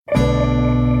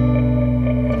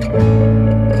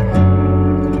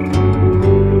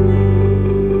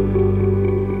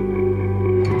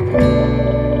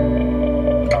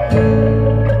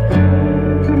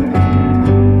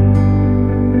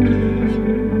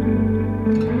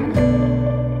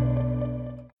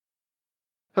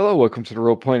welcome to the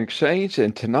Role Playing Exchange,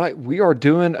 and tonight we are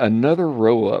doing another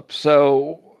roll-up.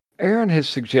 So, Aaron has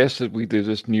suggested we do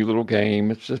this new little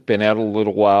game. It's just been out a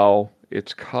little while.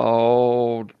 It's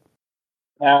called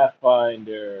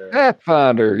Pathfinder.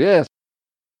 Pathfinder, yes.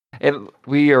 And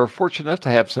we are fortunate enough to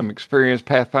have some experienced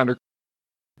Pathfinder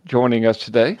joining us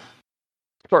today,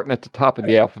 starting at the top of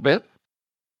the alphabet.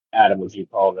 Adam, would you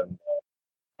call them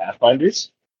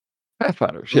Pathfinders?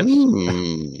 Pathfinders, yes.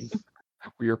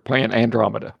 We are playing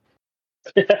Andromeda.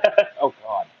 Oh,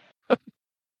 God.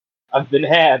 I've been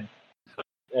had.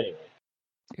 Anyway.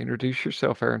 Introduce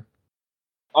yourself, Aaron.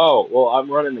 Oh, well, I'm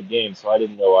running the game, so I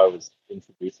didn't know I was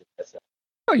introducing myself.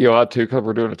 Oh, you ought to, because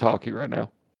we're doing a talkie right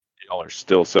now. Y'all are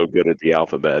still so good at the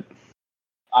alphabet.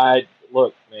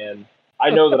 Look, man, I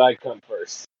know that I come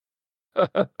first.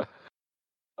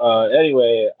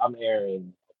 Anyway, I'm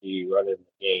Aaron. I'll be running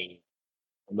the game.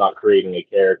 I'm not creating a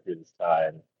character this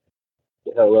time.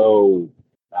 Hello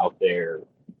out there,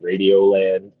 Radio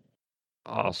Land.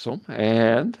 Awesome.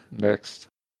 And next.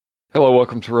 Hello,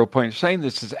 welcome to Role Playing Exchange.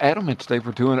 This is Adam, and today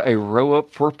we're doing a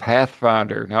roll-up for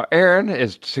Pathfinder. Now, Aaron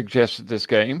has suggested this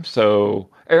game, so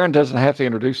Aaron doesn't have to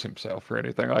introduce himself or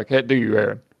anything like that, do you,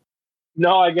 Aaron?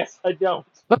 No, I guess I don't.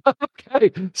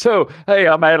 Okay, so, hey,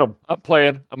 I'm Adam. I'm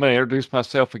playing. I'm going to introduce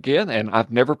myself again, and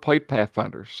I've never played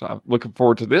Pathfinder, so I'm looking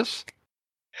forward to this.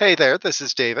 Hey there, this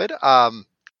is David.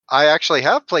 I actually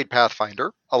have played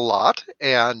Pathfinder a lot,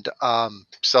 and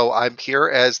so I'm here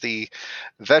as the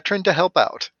veteran to help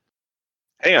out.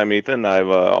 Hey, I'm Ethan. I've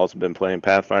also been playing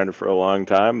Pathfinder for a long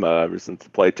time, ever since the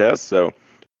playtest, so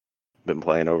been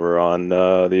playing over on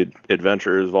the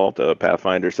Adventurers Vault,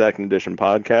 Pathfinder 2nd Edition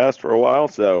podcast for a while,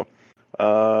 so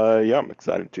yeah, I'm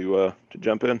excited to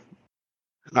jump in.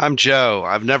 I'm Joe.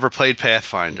 I've never played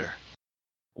Pathfinder.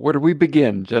 Where do we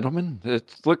begin, gentlemen?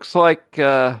 It looks like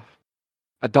a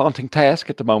daunting task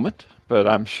at the moment, but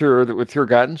I'm sure that with your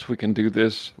guidance we can do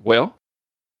this well.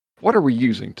 What are we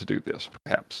using to do this,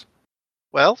 perhaps?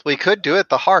 Well, we could do it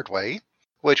the hard way,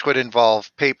 which would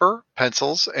involve paper,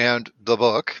 pencils, and the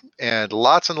book, and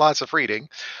lots of reading.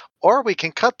 Or we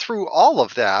can cut through all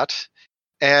of that,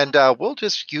 and we'll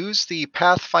just use the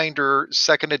Pathfinder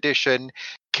 2nd Edition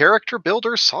character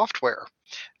builder software.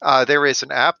 There is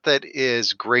an app that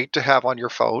is great to have on your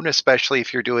phone, especially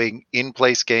if you're doing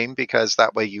in-place game, because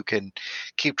that way you can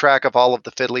keep track of all of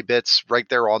the fiddly bits right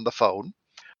there on the phone.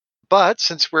 But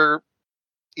since we're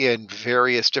in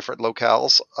various different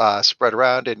locales spread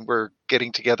around and we're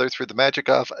getting together through the magic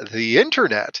of the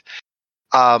internet,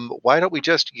 why don't we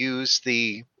just use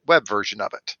the web version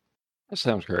of it? That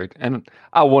sounds great. And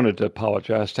I wanted to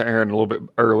apologize to Aaron a little bit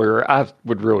earlier. I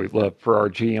would really love for our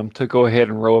GM to go ahead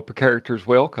and roll up a character as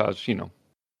well, because, you know,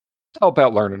 it's all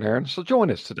about learning, Aaron. So join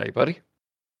us today, buddy.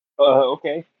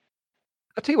 Okay.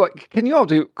 I'll tell you what,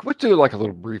 let's do like a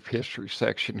little brief history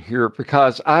section here,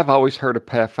 because I've always heard of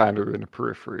Pathfinder in the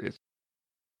periphery.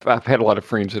 I've had a lot of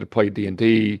friends that have played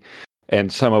D&D,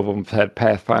 and some of them have had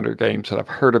Pathfinder games that I've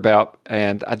heard about,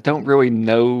 and I don't really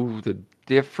know the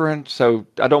difference, so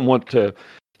I don't want to,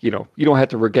 you don't have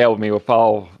to regale me with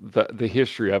all the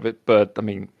history of it, but, I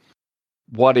mean,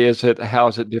 what is it? How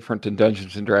is it different than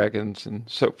Dungeons & Dragons and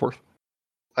so forth?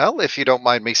 Well, if you don't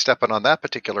mind me stepping on that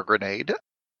particular grenade,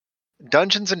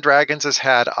 Dungeons & Dragons has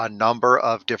had a number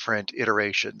of different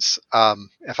iterations.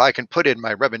 If I can put in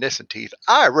my reminiscent teeth,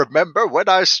 I remember when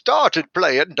I started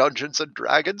playing Dungeons &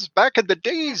 Dragons back in the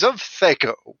days of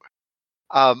Thaco.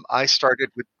 I started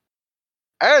with,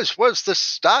 as was the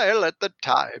style at the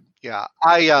time. Yeah,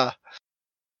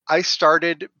 I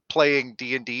started playing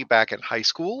D&D back in high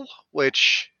school,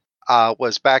 which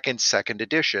was back in 2nd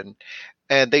edition,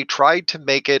 and they tried to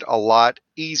make it a lot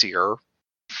easier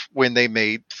when they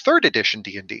made 3rd edition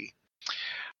D&D.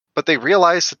 But they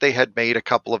realized that they had made a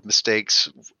couple of mistakes,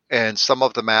 and some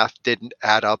of the math didn't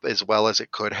add up as well as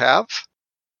it could have.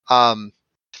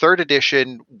 3rd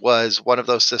edition was one of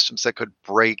those systems that could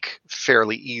break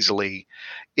fairly easily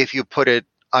if you put it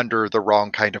under the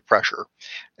wrong kind of pressure.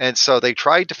 And so they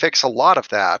tried to fix a lot of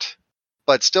that,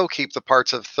 but still keep the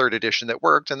parts of 3rd edition that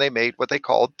worked, and they made what they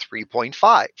called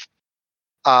 3.5.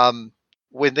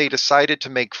 When they decided to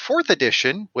make 4th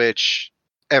edition, which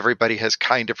everybody has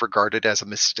kind of regarded as a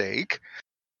mistake,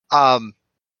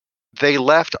 they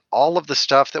left all of the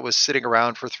stuff that was sitting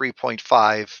around for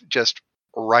 3.5 just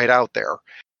right out there.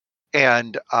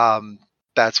 And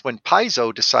that's when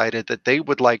Paizo decided that they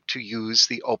would like to use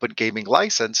the Open Gaming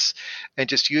License and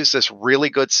just use this really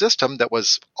good system that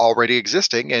was already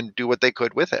existing and do what they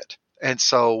could with it. And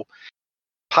so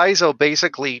Paizo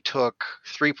basically took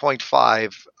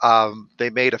 3.5. They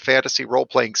made a fantasy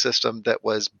role-playing system that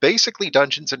was basically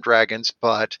Dungeons & Dragons,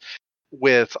 but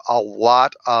with a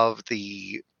lot of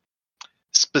the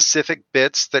specific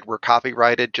bits that were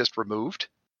copyrighted just removed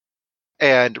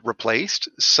and replaced.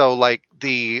 So like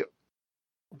the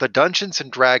Dungeons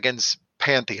and Dragons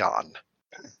Pantheon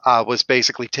was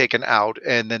basically taken out,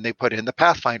 and then they put in the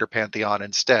Pathfinder Pantheon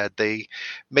instead. They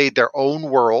made their own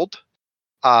world.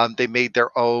 They made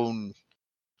their own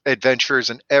adventures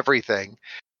and everything.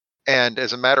 And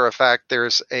as a matter of fact,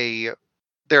 there's a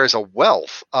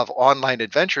wealth of online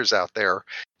adventures out there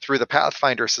through the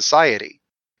Pathfinder Society,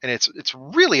 and it's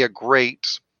really a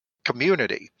great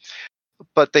community.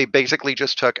 But they basically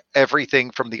just took everything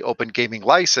from the open gaming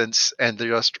license and they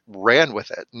just ran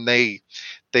with it, and they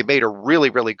made a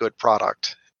really, really good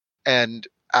product. And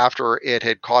after it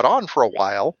had caught on for a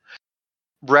while,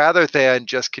 rather than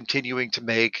just continuing to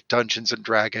make Dungeons and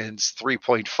Dragons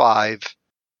 3.5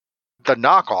 the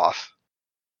knockoff,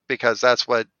 because that's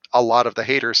what a lot of the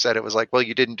haters said, it was like, well,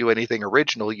 you didn't do anything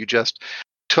original, you just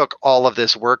took all of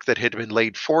this work that had been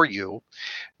laid for you. And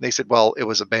they said, well, it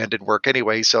was abandoned work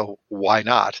anyway, so why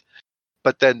not?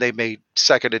 But then they made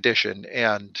second edition,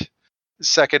 and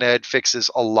second ed fixes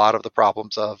a lot of the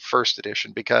problems of first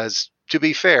edition, because to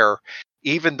be fair,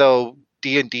 even though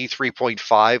D&D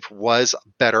 3.5 was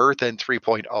better than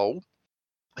 3.0,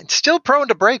 it's still prone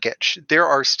to breakage. There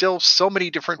are still so many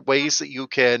different ways that you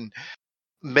can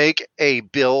make a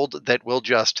build that will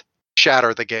just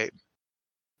shatter the game.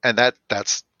 And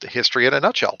that's the history in a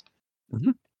nutshell.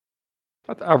 Mm-hmm.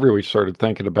 I really started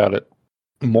thinking about it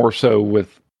more so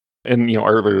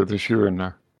earlier this year in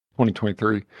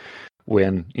 2023,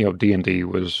 when D&D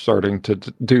was starting to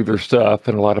do their stuff,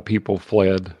 and a lot of people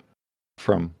fled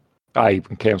from. I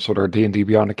even canceled our D&D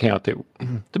Beyond account.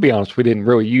 To be honest, we didn't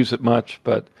really use it much,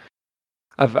 but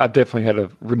I've definitely had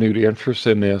a renewed interest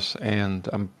in this, and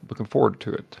I'm looking forward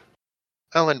to it.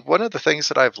 Ellen, one of the things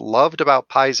that I've loved about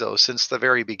Paizo since the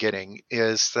very beginning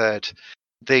is that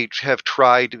they have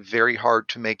tried very hard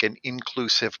to make an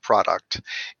inclusive product.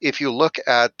 If you look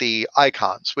at the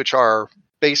icons, which are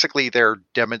basically their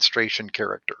demonstration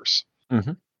characters,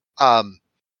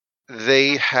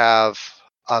 they have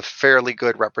a fairly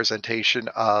good representation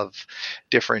of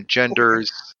different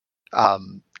genders.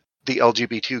 The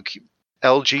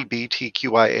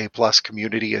LGBTQIA plus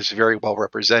community is very well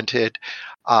represented.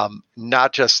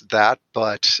 Not just that,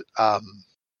 but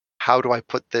how do I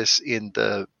put this in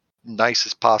the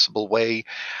nicest possible way?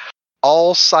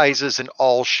 All sizes and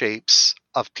all shapes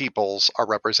of peoples are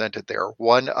represented there.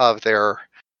 One of their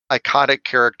iconic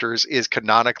characters is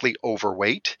canonically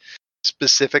overweight,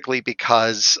 specifically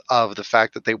because of the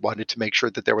fact that they wanted to make sure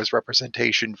that there was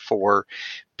representation for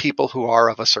people who are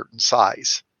of a certain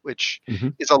size, which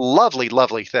is a lovely,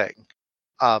 lovely thing.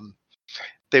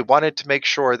 They wanted to make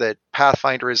sure that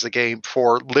Pathfinder is a game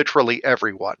for literally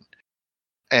everyone.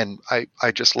 And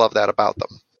I just love that about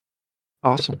them.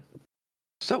 Awesome.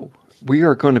 So we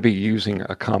are going to be using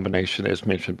a combination, as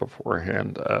mentioned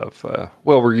beforehand, of,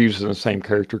 we're using the same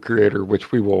character creator,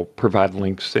 which we will provide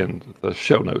links in the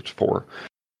show notes for.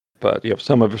 But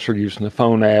some of us are using the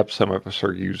phone app, some of us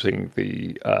are using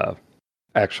the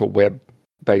actual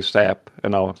web-based app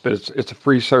and all. But it's a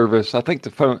free service. I think the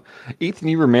phone, Ethan,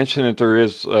 you were mentioning that there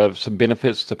is some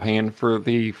benefits to paying for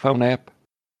the phone app.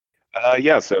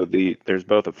 So there's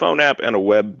both a phone app and a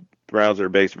web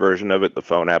browser-based version of it. The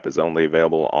phone app is only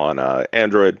available on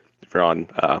Android. If you're on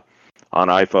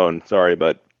iPhone, sorry,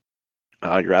 but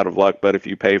you're out of luck. But if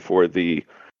you pay for the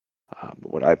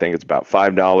what I think is about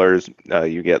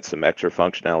 $5, you get some extra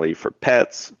functionality for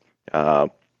pets.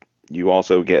 You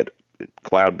also get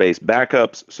cloud-based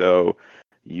backups, so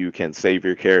you can save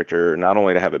your character not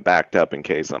only to have it backed up in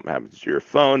case something happens to your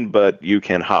phone, but you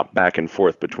can hop back and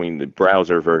forth between the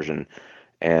browser version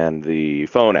and the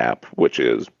phone app, which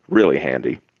is really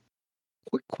handy.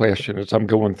 Quick question as I'm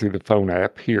going through the phone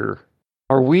app here.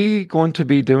 Are we going to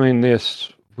be doing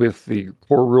this with the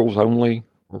core rules only?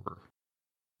 Or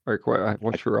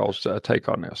what's your all's take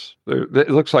on this? It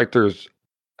looks like there's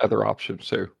other options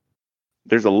too.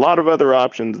 There's a lot of other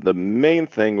options. The main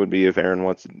thing would be if Aaron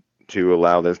wants to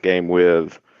allow this game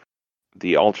with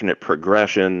the alternate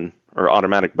progression or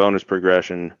automatic bonus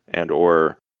progression and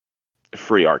or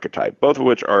free archetype, both of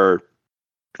which are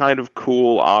kind of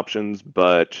cool options,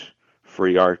 but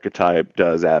free archetype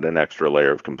does add an extra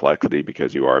layer of complexity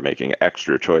because you are making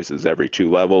extra choices every 2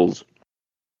 levels.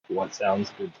 What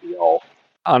sounds good to y'all?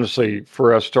 Honestly,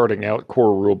 for us starting out,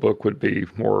 core rulebook would be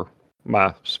more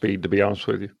my speed, to be honest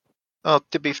with you.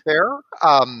 To be fair,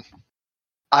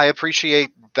 I appreciate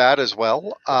that as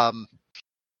well.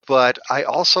 But I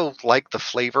also like the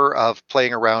flavor of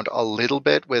playing around a little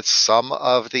bit with some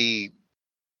of the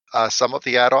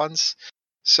add-ons.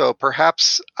 So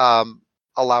perhaps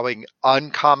allowing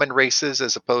uncommon races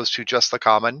as opposed to just the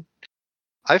common.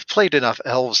 I've played enough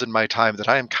elves in my time that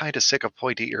I am kind of sick of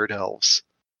pointy-eared elves.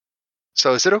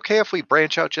 So is it okay if we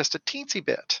branch out just a teensy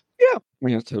bit? Yeah, I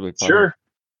mean, that's totally fine. Sure.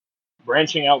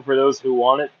 Branching out for those who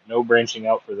want it, no branching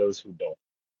out for those who don't.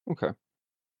 Okay.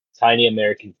 Tiny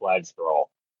American flags for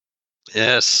all.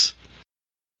 Yes.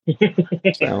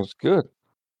 Sounds good.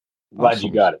 Glad Awesome.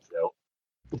 you got it, Phil.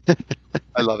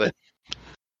 I love it.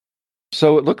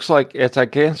 So it looks like, as I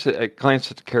glance at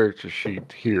the character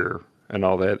sheet here and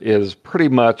all that, is pretty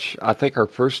much, I think our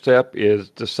first step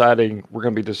is we're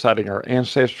going to be deciding our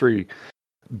ancestry,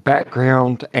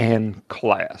 background, and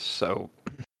class. So,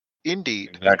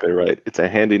 Indeed. Exactly right. It's a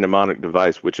handy mnemonic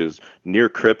device, which is near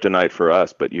kryptonite for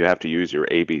us, but you have to use your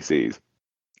ABCs.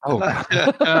 oh,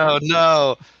 Oh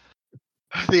no.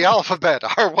 The alphabet,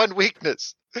 our one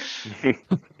weakness.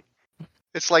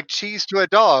 It's like cheese to a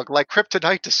dog, like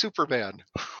kryptonite to Superman.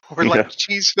 Or like Yeah.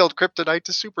 cheese-filled kryptonite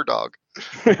to Superdog.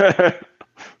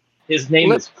 His name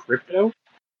Well, is Crypto?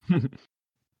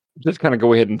 just kind of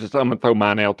go ahead and I'm going to throw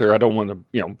mine out there. I don't want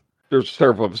to, there's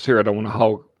several of us here. I don't want to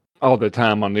hog all the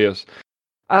time on this.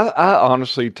 I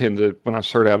honestly tend to, when I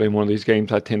start out in one of these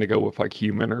games, I tend to go with like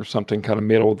human or something kind of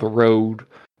middle of the road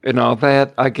and all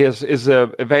that. I guess is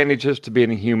the advantages to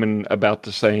being a human about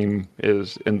the same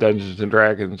as in Dungeons and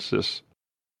Dragons. Just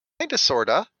Kinda,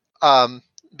 sorta.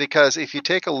 Because if you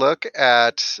take a look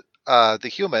at the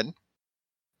human,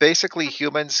 basically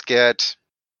humans get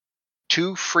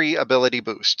 2 free ability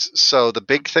boosts. So the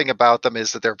big thing about them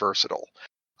is that they're versatile.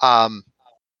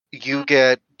 You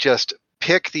get just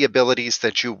pick the abilities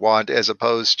that you want as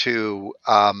opposed to,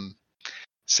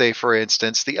 say, for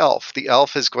instance, the elf. The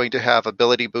elf is going to have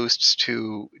ability boosts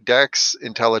to Dex,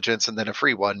 Intelligence, and then a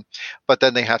free one, but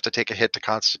then they have to take a hit to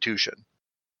Constitution.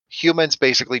 Humans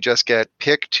basically just get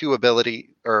pick 2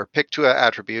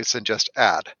 attributes and just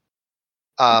add.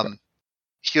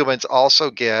 Humans also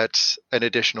get an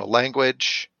additional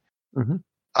language. Mhm.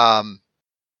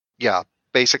 Yeah,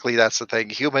 basically that's the thing.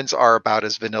 Humans are about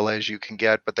as vanilla as you can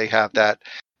get, but they have that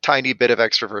tiny bit of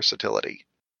extra versatility.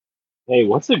 Hey,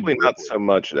 what's a Probably not group so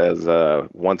much as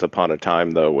once upon a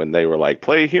time, though, when they were like,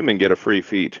 play human, get a free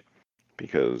feat.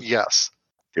 Because Yes.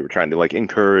 they were trying to like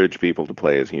encourage people to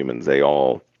play as humans. They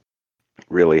all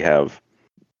really have,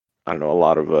 I don't know, a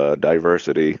lot of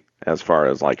diversity as far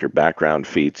as like your background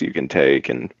feats you can take.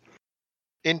 And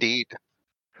Indeed.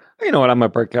 you know what? I'm gonna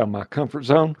break out of my comfort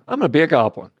zone. I'm gonna be a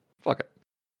goblin. Fuck it.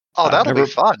 Oh, I've that'll be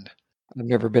never- fun. I've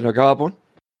never been a goblin.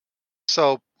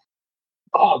 So,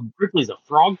 Oh, Brickley's a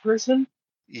frog person?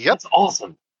 yep. That's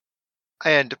awesome.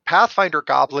 And Pathfinder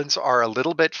goblins are a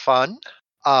little bit fun.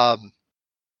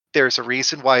 There's a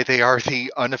reason why they are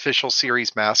the unofficial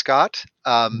series mascot.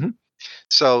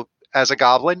 So, as a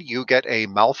goblin, you get a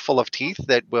mouthful of teeth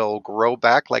that will grow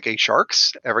back like a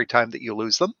shark's every time that you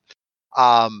lose them.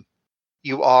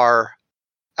 You are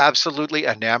absolutely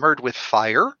enamored with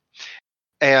fire.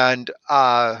 And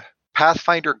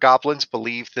Pathfinder goblins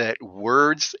believe that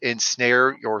words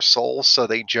ensnare your soul, so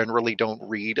they generally don't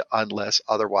read unless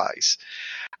otherwise.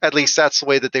 At least that's the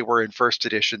way that they were in first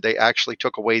edition. They actually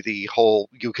took away the whole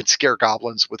you can scare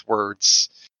goblins with words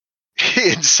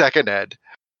in second ed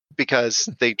because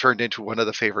they turned into one of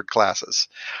the favored classes.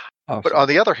 Awesome. But on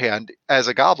the other hand, as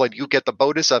a goblin, you get the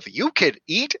bonus of you can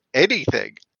eat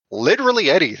anything.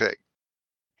 Literally anything.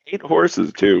 hate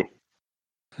horses too.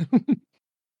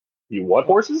 You what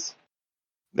horses?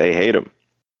 They hate them.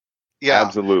 Yeah.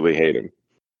 Absolutely hate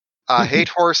them. Hate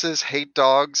horses, hate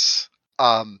dogs.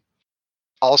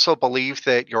 Also believe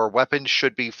that your weapons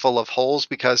should be full of holes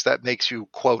because that makes you,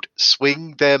 quote,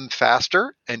 swing them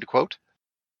faster, end quote.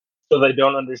 So they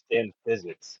don't understand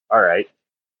physics. All right.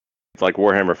 It's like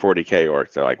Warhammer 40k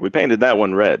orcs. They're like, we painted that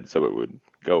one red so it would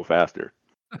go faster.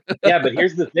 Yeah, but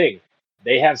here's the thing.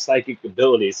 They have psychic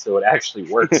abilities, so it actually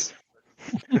works.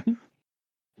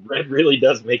 Red really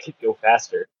does make it go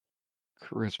faster.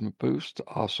 Charisma boost.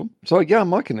 Awesome. So yeah,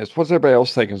 I'm liking this. What's everybody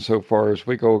else thinking so far as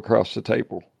we go across the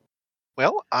table?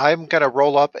 Well, I'm going to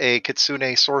roll up a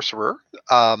Kitsune Sorcerer.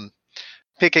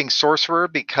 Picking Sorcerer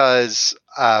because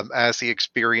as the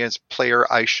experienced player,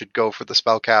 I should go for the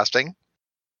spell casting.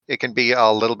 It can be a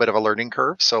little bit of a learning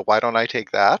curve, so why don't I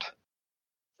take that?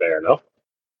 Fair enough.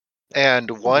 And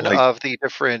one Like- of the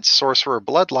different Sorcerer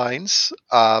bloodlines,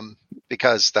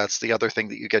 because that's the other thing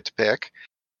that you get to pick,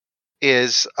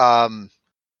 is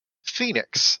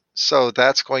Phoenix. So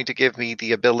that's going to give me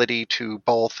the ability to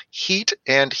both heat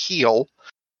and heal.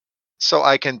 So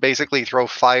I can basically throw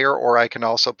fire or I can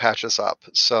also patch us up.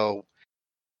 So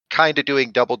kind of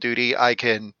doing double duty. I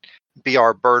can be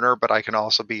our burner, but I can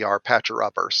also be our patcher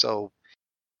upper. So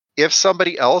If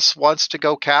somebody else wants to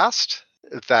go cast,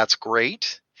 that's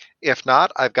great. If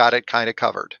not, I've got it kind of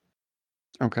covered.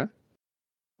 Okay.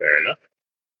 Fair enough.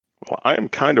 Well, I am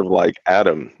kind of like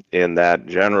Adam in that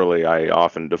generally I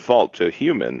often default to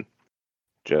human,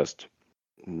 just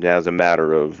as a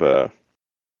matter of, I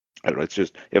don't know, it's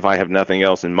just if I have nothing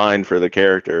else in mind for the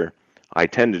character, I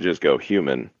tend to just go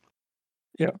human.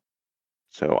 Yeah.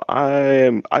 So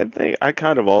I think I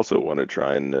kind of also want to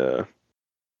try and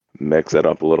mix it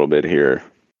up a little bit here.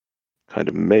 Kind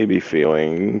of maybe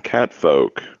feeling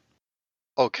catfolk.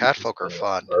 Oh, catfolk are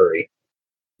fun. Furry.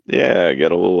 Yeah,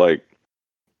 get a little like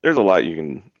there's a lot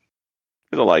you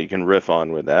can riff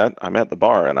on with that. I'm at the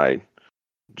bar and I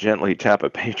gently tap a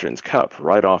patron's cup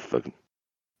right off the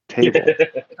table.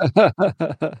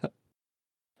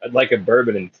 I'd like a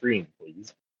bourbon and cream,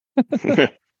 please.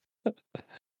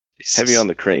 Heavy on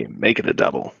the cream. Make it a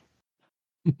double.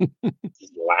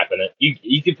 Just lapping it.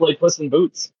 You could play Puss in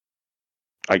Boots.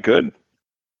 I could.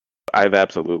 I've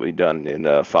absolutely done in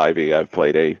 5e. I've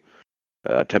played a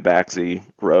tabaxi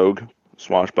rogue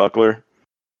swashbuckler.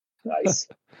 Nice.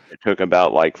 It took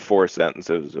about like 4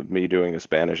 sentences of me doing a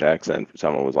Spanish accent.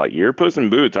 Someone was like, "You're Puss in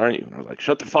Boots, aren't you?" And I was like,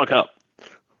 "Shut the fuck up."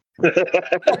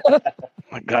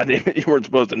 Like, God damn it, you weren't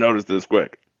supposed to notice this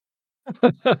quick.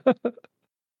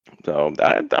 So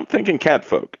I'm thinking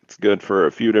catfolk. It's good for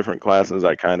a few different classes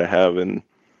I kind of have in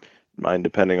mind,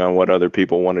 depending on what other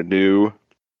people want to do.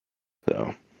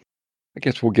 So I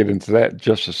guess we'll get into that in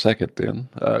just a second then.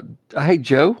 Hey,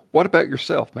 Joe, what about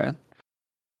yourself, man?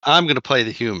 I'm going to play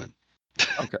the human.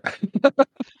 Okay.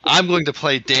 I'm going to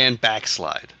play Dan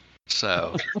Backslide.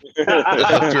 So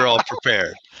I hope you're all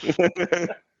prepared.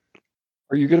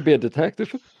 Are you going to be a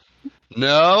detective?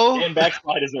 No? Dan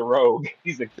Backslide is a rogue.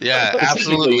 Yeah,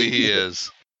 absolutely he is.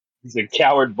 He's a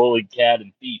coward, bullied cat,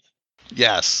 and thief.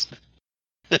 Yes.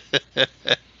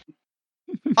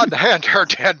 Unhand her,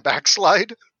 Dan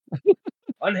Backslide.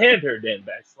 Unhand her, Dan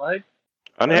Backslide.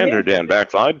 Unhand her, Dan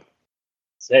Backslide.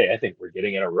 Say, I think we're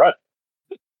getting in a rut.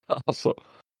 Awesome.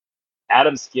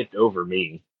 Adam skipped over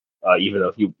me, even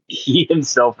though he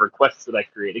himself requested I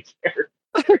create a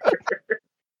character.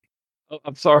 Oh,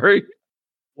 I'm sorry.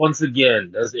 Once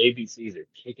again, those ABCs are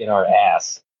kicking our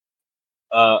ass.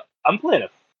 I'm playing a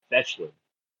fetchling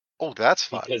Oh, that's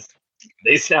fun. because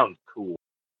they sound cool.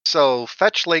 So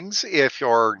fetchlings, if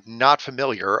you're not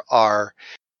familiar, are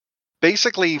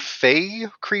basically fey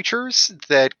creatures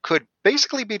that could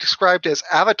basically be described as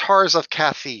avatars of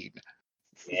caffeine.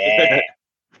 Yeah.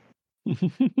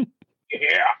 Yeah.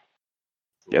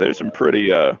 Yeah, there's some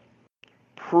pretty out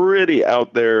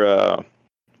there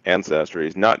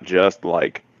ancestries. Not just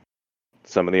like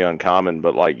some of the uncommon,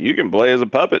 but like you can play as a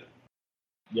puppet.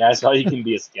 Yeah, I saw you can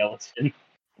be a skeleton.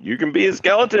 You can be a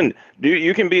skeleton. Dude,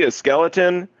 you can be a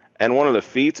skeleton, and one of the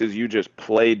feats is you just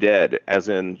play dead, as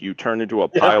in you turn into a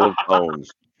pile of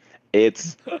bones.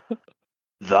 It's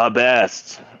the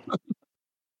best.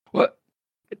 What?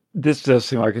 This does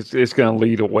seem like it's going to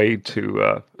lead away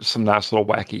to some nice little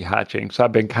wacky hijinks.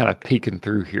 I've been kind of peeking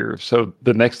through here. So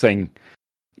the next thing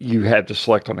you had to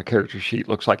select on the character sheet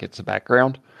looks like it's the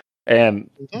background. And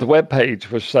the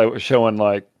webpage was showing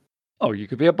like, oh, you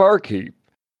could be a barkeep.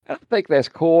 I think that's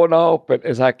cool and all, but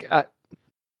as I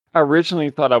originally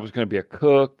thought I was going to be a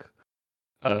cook,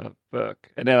 and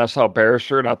then I saw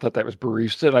barrister, and I thought that was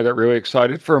barista, and I got really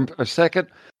excited for a second.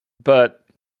 But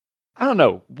I don't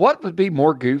know what would be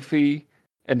more goofy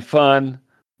and fun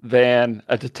than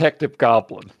a detective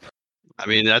goblin. I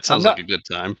mean, that sounds like a good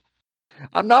time.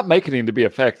 I'm not making him to be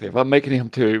effective. I'm making him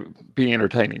to be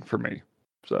entertaining for me.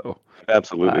 So I've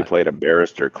absolutely played a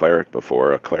barrister cleric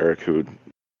before, a cleric who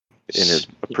in his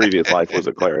previous life was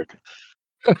a cleric.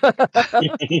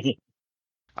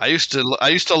 I used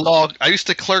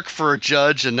to clerk for a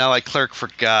judge, and now I clerk for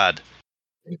God.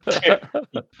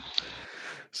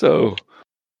 So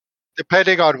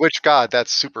Depending on which god,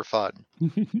 that's super fun.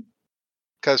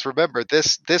 Because remember,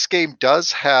 this game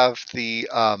does have the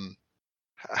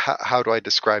how do I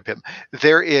describe him?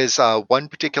 There is one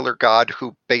particular god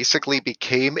who basically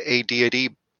became a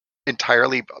deity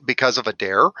entirely because of a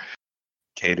dare.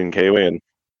 Caden Kalian.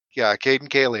 Yeah, Caden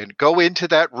Kalian. Go into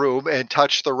that room and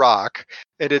touch the rock,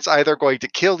 and it's either going to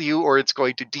kill you or it's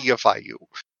going to deify you.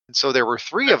 And so there were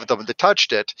 3 of them that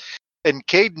touched it, and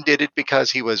Caden did it because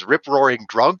he was rip-roaring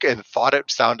drunk and thought it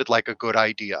sounded like a good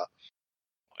idea.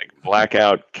 Like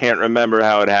blackout, can't remember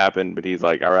how it happened, but he's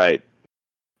like, all right.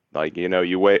 Like, you know,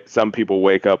 some people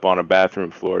wake up on a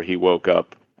bathroom floor. He woke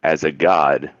up as a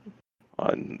god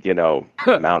on, you know,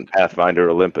 Mount Pathfinder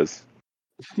Olympus.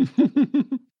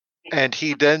 And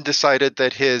he then decided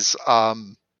that his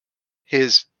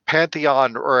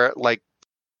pantheon, or like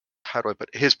how do I put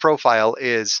it? His profile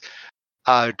is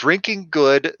drinking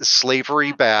good,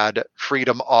 slavery bad,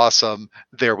 freedom awesome.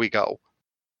 There we go.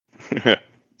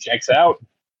 Checks out.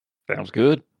 Sounds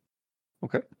good.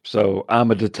 Okay. So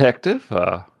I'm a detective.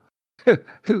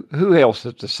 Who else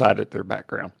has decided their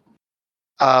background?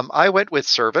 I went with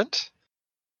servant.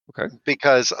 Okay.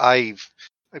 Because I've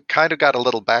kind of got a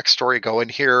little backstory going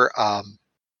here,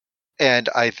 and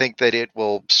I think that it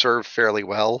will serve fairly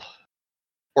well.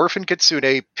 Orphan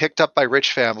Kitsune, picked up by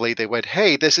rich family, they went,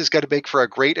 hey, this is going to make for a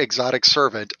great exotic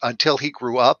servant, until he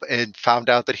grew up and found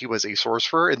out that he was a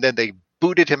sorcerer, and then they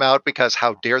booted him out because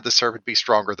how dare the servant be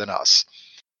stronger than us.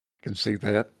 Can see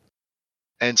that.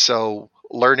 And so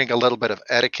learning a little bit of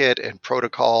etiquette and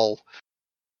protocol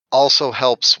also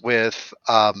helps with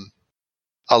a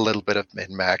little bit of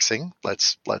min-maxing.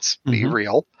 Let's be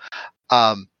real.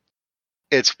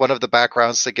 It's one of the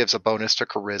backgrounds that gives a bonus to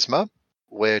charisma,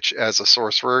 which as a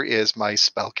sorcerer is my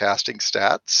spellcasting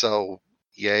stat, so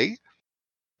yay.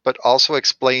 But also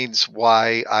explains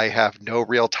why I have no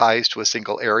real ties to a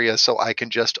single area, so I can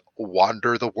just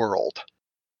wander the world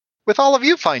with all of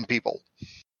you fine people.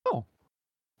 Oh,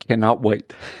 cannot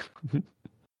wait.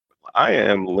 I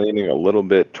am leaning a little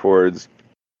bit towards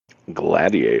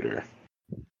gladiator.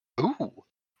 Ooh.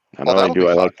 Not Well, only that'll do be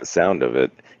I fun. like the sound of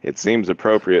it, it seems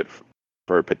appropriate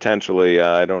for potentially,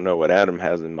 I don't know what Adam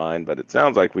has in mind, but it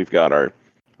sounds like we've got our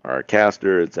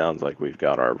caster, it sounds like we've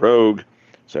got our rogue,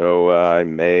 so I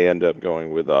may end up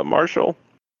going with a martial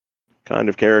kind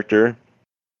of character,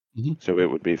 so it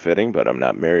would be fitting, but I'm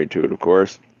not married to it, of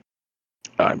course.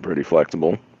 I'm pretty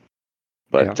flexible.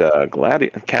 But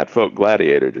Catfolk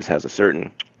Gladiator just has a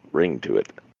certain ring to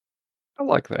it. I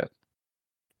like that.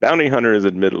 Bounty Hunter is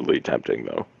admittedly tempting,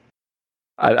 though.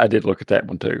 I did look at that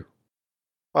one too.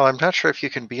 Well, I'm not sure if you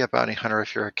can be a bounty hunter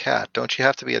if you're a cat. Don't you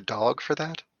have to be a dog for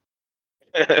that?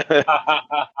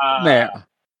 Now,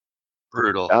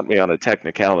 Brutal. Got me on a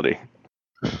technicality.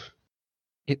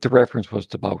 the reference was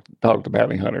to Dog the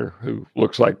Bounty Hunter, who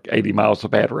looks like 80 miles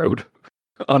of bad road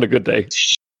on a good day.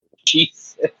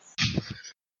 Jesus.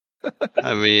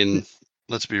 I mean,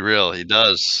 let's be real. He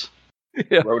does.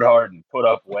 Yeah. Rode hard and put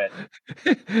up wet.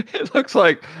 It looks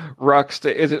like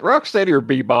Rocksteady. Is it Rocksteady or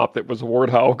Bebop that was a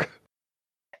warthog?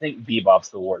 I think Bebop's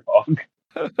the warthog.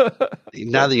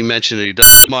 Now that you mention it, he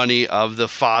does money of the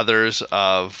fathers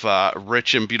of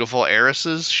rich and beautiful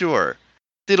heiresses. Sure,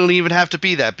 they don't even have to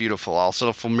be that beautiful.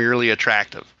 Also, for merely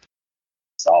attractive.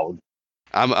 Solid.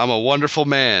 I'm a wonderful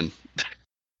man.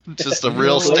 Just a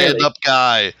real stand-up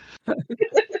guy.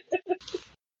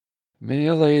 Many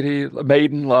a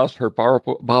maiden lost her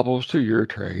baubles to your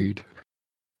trade.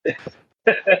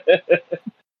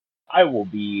 I will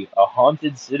be a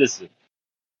haunted citizen.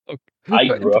 I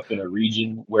grew up in a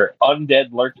region where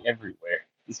undead lurk everywhere.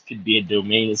 This could be a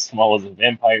domain as small as a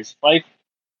vampire's fief,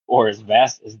 or as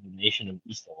vast as the nation of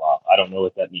Eastalob. I don't know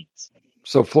what that means.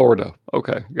 So Florida.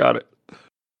 Okay, got it.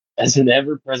 As an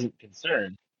ever-present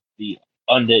concern, the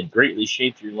undead greatly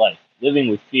shaped your life. Living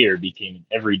with fear became an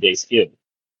everyday skill,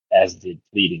 as did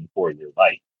pleading for your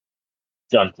life.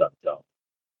 Dun dun dun.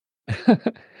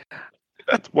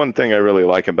 That's one thing I really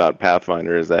like about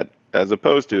Pathfinder is that, as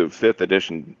opposed to 5th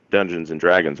edition Dungeons and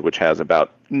Dragons, which has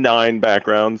about 9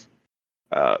 backgrounds,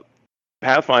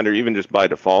 Pathfinder, even just by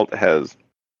default, has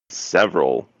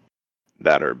several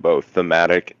that are both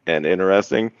thematic and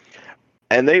interesting.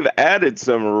 And they've added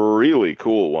some really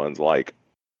cool ones, like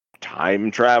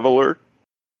Time Traveler.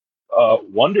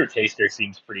 Wonder Taster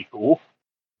seems pretty cool.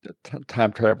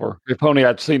 Time traveler. If only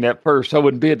I'd seen that first, I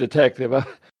wouldn't be a detective.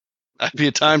 I'd be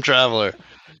a time traveler.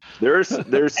 There's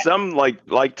some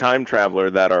like Time Traveler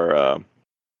that are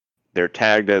they're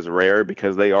tagged as rare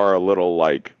because they are a little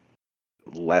like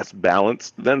less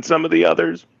balanced than some of the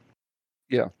others.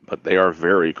 Yeah. But they are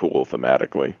very cool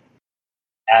thematically.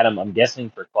 Adam, I'm guessing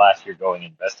for class you're going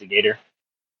investigator.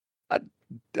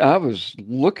 I was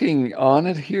looking on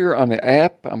it here on the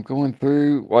app. I'm going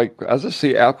through, like, I just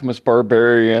see Alchemist,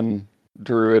 Barbarian,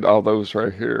 Druid, all those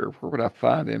right here. Where would I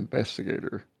find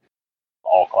investigator?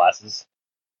 All classes.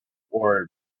 Or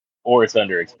it's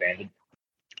under expanded.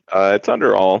 It's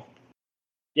under all.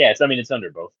 Yeah, it's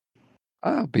under both.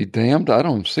 I'll be damned. I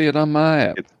don't see it on my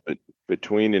app. It's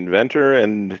between inventor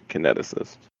and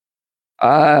kineticist.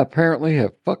 I apparently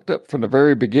have fucked up from the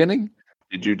very beginning.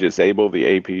 Did you disable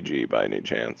the APG by any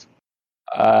chance?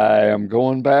 I am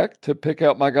going back to pick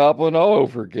out my goblin all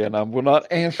over again. I will not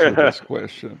answer this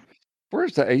question.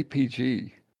 Where's the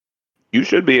APG? You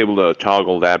should be able to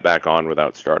toggle that back on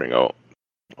without starting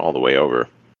all the way over.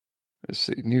 Let's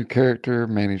see. New character,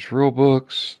 manage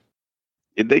rulebooks.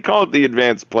 They call it the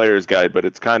Advanced Player's Guide, but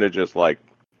it's kind of just like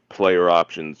Player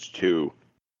Options 2.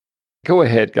 Go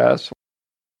ahead, guys.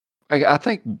 I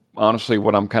think honestly,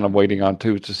 what I'm kind of waiting on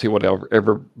too is to see what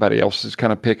everybody else is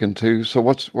kind of picking too. So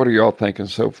what are y'all thinking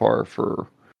so far for?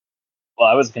 Well,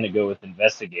 I was going to go with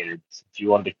investigator. If you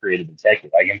wanted to create a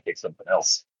detective, I can pick something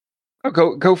else.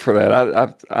 Oh, go for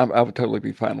that. I would totally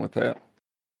be fine with that.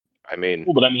 I mean,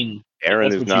 Well, but I mean, Aaron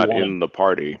that's is what you not wanted. in the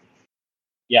party.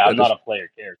 Yeah, I'm That is- not a player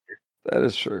character. That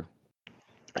is true.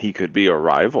 He could be a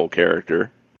rival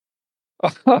character.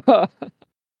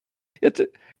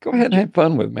 Go ahead and have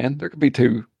fun with, man. There could be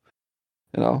two.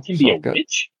 You can be a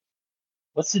witch.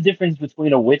 What's the difference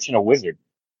between a witch and a wizard?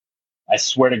 I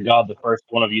swear to God, the first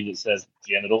one of you that says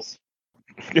genitals.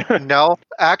 No,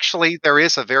 actually, there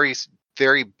is a very,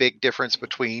 very big difference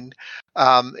between.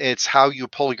 It's how you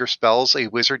pull your spells. A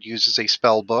wizard uses a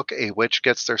spell book. A witch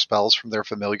gets their spells from their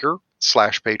familiar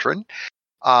 / patron.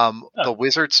 The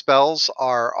wizard spells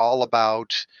are all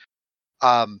about.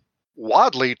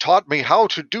 Wadley taught me how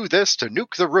to do this to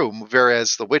nuke the room,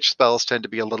 whereas the witch spells tend to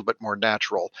be a little bit more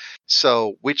natural.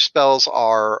 So witch spells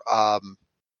are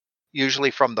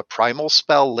usually from the primal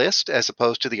spell list as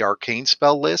opposed to the arcane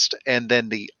spell list. And then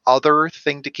the other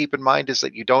thing to keep in mind is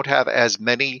that you don't have as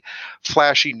many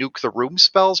flashy nuke the room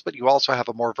spells, but you also have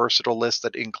a more versatile list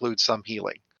that includes some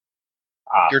healing.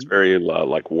 It's very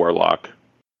like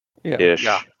warlock-ish.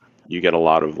 Yeah. You get a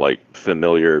lot of like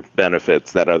familiar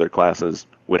benefits that other classes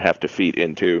would have to feed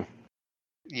into.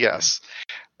 Yes.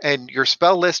 And your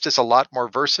spell list is a lot more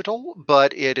versatile,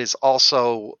 but it is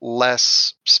also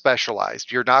less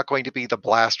specialized. You're not going to be the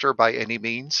blaster by any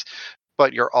means,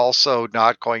 but you're also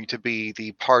not going to be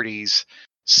the party's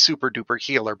super duper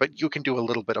healer, but you can do a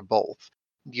little bit of both.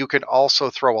 You can also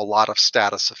throw a lot of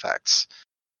status effects.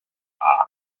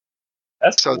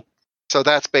 That's cool. So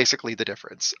that's basically the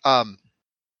difference.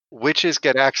 Witches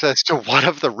get access to one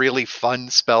of the really fun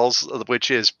spells,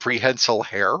 which is prehensile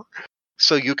hair.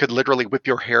 So you could literally whip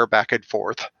your hair back and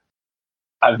forth.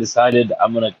 I've decided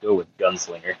I'm going to go with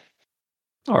gunslinger.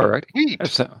 All right.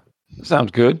 That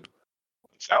sounds good.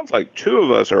 Sounds like two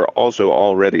of us are also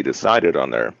already decided on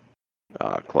their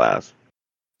class.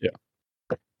 Yeah.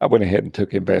 I went ahead and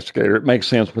took investigator. It makes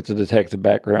sense with the detective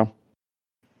background.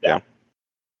 Yeah.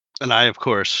 And I, of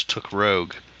course, took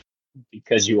rogue.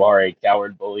 Because you are a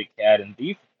coward, bully, cad, and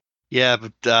thief? Yeah,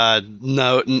 but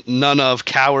no, none of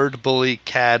coward, bully,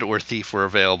 cad, or thief were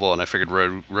available, and I figured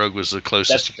rogue was the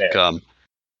closest you could come.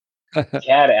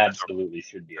 Cad absolutely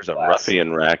should be There's a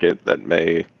ruffian racket that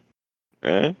may...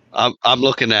 I'm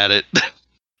looking at it.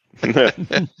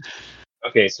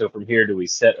 Okay, so from here, do we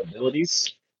set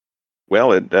abilities?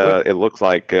 Well, it looks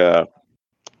like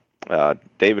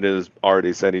David has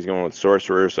already said he's going with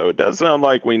sorcerer, so it does sound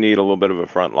like we need a little bit of a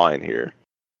front line here.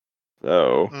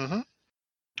 So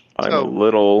I'm a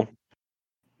little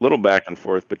back and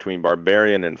forth between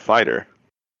barbarian and fighter.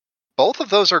 Both of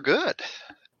those are good.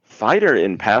 Fighter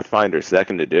in Pathfinder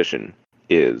 2nd Edition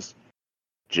is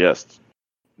just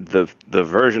the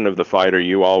version of the fighter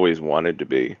you always wanted to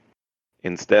be.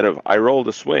 Instead of I rolled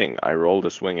a swing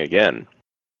again.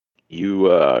 You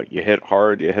hit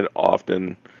hard, you hit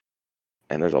often,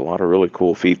 and there's a lot of really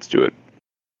cool feats to it.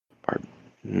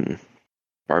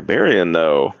 Barbarian,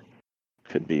 though,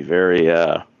 could be very,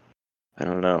 I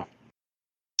don't know.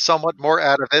 Somewhat more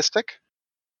atavistic?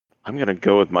 I'm going to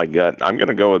go with my gut. I'm going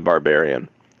to go with Barbarian.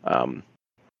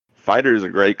 Fighter is a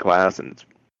great class, and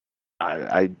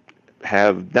I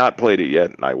have not played it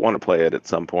yet, and I want to play it at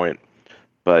some point.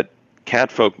 But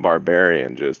Catfolk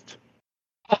Barbarian just...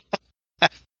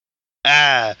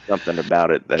 something about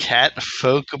it that...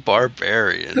 Catfolk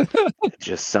Barbarian.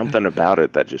 Just something about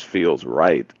it that just feels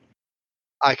right.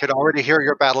 I could already hear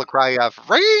your battle cry of...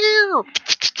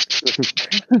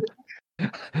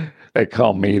 They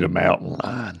call me the mountain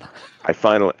lion. I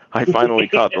finally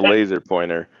caught the laser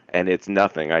pointer, and it's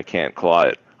nothing. I can't claw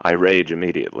it. I rage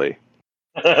immediately.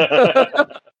 I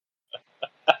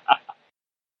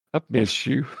miss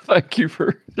you. Thank you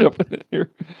for jumping in here.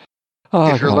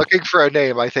 If you're looking for a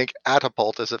name, I think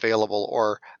Atapult is available,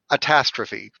 or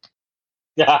Atastrophe.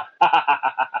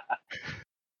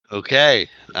 Okay,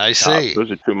 I see.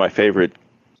 Those are two of my favorite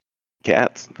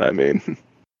cats. I mean...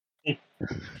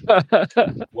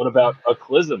 What about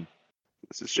Aclism?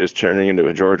 This is just turning into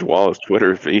a George Wallace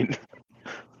Twitter feed.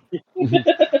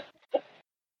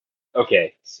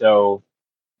 Okay, so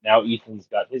now Ethan's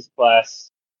got his class.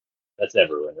 That's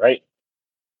everyone, right?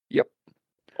 Yep.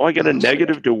 Oh, I get a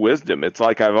negative to wisdom. It's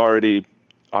like I've already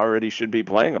should be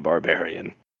playing a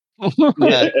barbarian.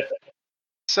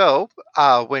 So,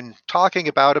 when talking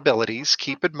about abilities,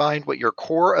 keep in mind what your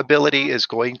core ability is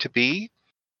going to be.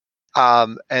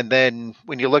 And then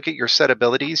when you look at your set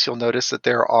abilities, you'll notice that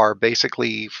there are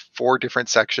basically 4 different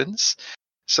sections.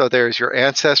 So there's your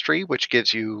ancestry, which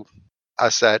gives you a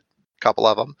set couple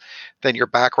of them. Then your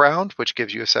background, which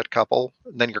gives you a set couple.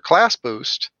 And then your class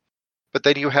boost. But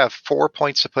then you have 4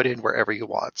 points to put in wherever you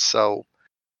want. So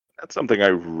That's something I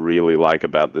really like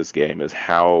about this game is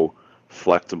how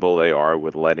flexible they are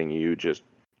with letting you just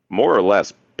more or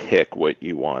less pick what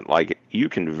you want. Like you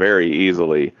can very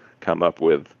easily come up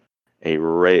with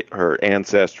her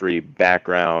ancestry,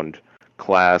 background,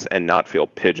 class, and not feel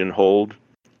pigeonholed,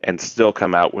 and still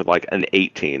come out with like an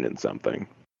 18 in something.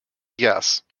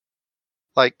 yes.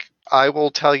 Like, I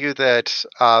will tell you that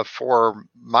for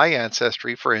my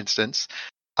ancestry, for instance,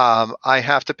 I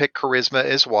have to pick charisma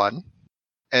as one.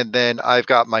 And then I've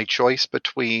got my choice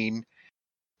between,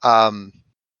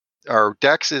 or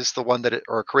Dex is the one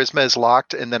or charisma is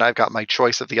locked, and then I've got my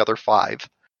choice of the other 5.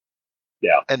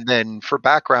 Yeah. And then for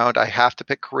background, I have to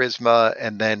pick charisma,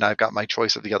 and then I've got my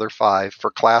choice of the other 5.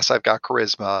 For class, I've got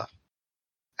charisma.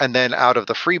 And then out of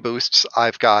the free boosts,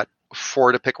 I've got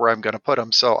 4 to pick where I'm going to put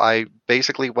them. So I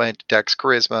basically went Dex,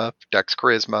 charisma,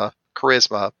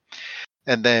 charisma,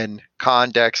 and then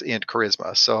con, Dex, and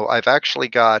charisma. So I've actually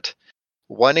got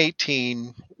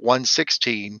 118,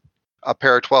 116, a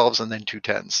pair of 12s, and then 2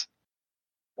 10s.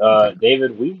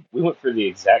 David, we went for the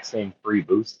exact same free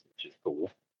boost, which is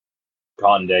cool.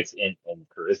 Condex and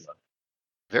charisma.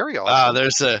 Very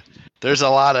awesome. There's a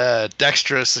lot of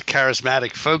dexterous,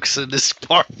 charismatic folks in this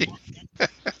party.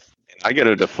 I get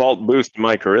a default boost to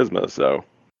my charisma, so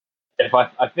If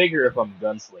I figure if I'm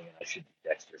gunslinging, I should be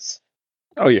dexterous.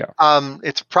 Oh yeah.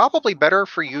 It's probably better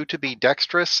for you to be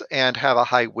dexterous and have a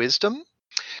high wisdom.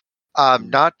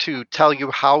 Not to tell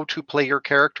you how to play your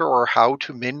character or how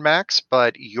to min-max,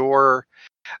 but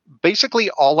basically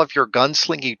all of your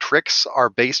gunslingy tricks are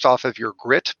based off of your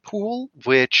grit pool,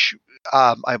 which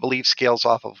I believe scales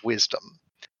off of wisdom.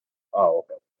 Oh,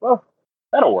 okay. Well,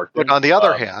 that'll work. But on the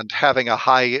other hand, having a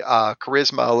high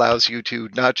charisma allows you to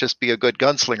not just be a good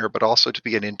gunslinger, but also to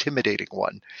be an intimidating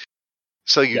one.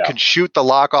 So you can shoot the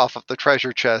lock off of the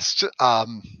treasure chest,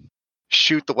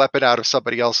 shoot the weapon out of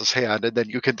somebody else's hand, and then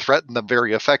you can threaten them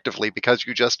very effectively because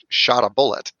you just shot a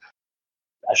bullet.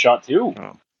 I shot 2.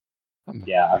 Oh.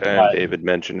 Yeah. And David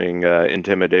mentioning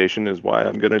intimidation is why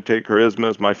I'm going to take charisma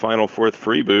as my final 4th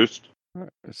free boost.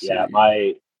 Yeah,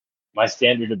 my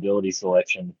standard ability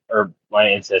selection, or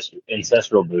my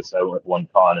ancestral boost, I went with 1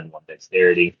 con and 1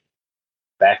 dexterity.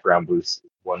 Background boost,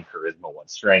 1 charisma, 1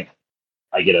 strength.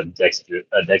 I get a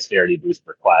dexterity boost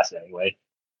per class anyway.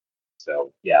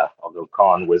 So yeah, I'll go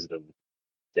con, wisdom,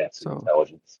 dex, and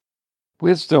intelligence.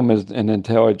 Wisdom and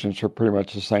intelligence are pretty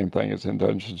much the same thing as in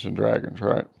Dungeons and Dragons,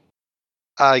 right?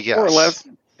 Yes. More or less.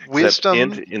 Wisdom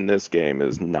int in this game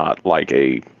is not like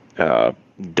a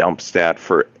dump stat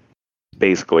for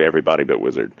basically everybody but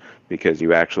wizard, because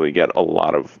you actually get a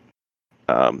lot of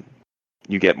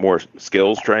you get more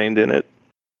skills trained in it.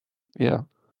 Yeah.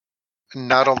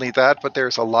 Not only that, but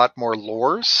there's a lot more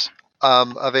lores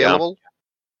available.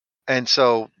 Yeah. And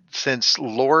so since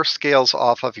lore scales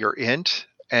off of your int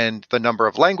and the number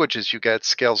of languages you get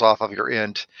scales off of your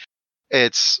int,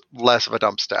 it's less of a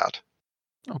dump stat.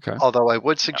 Okay. Although I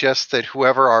would suggest that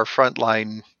whoever our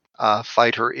frontline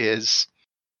fighter is,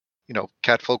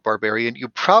 Catfolk Barbarian, you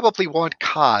probably want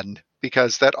con,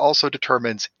 because that also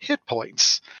determines hit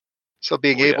points. So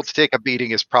being able to take a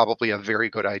beating is probably a very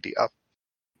good idea.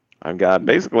 I've got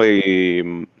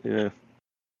basically,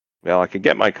 I could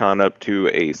get my con up to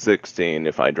a 16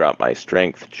 if I drop my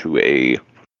strength to a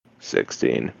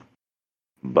 16.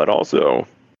 But also,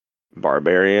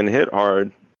 Barbarian hit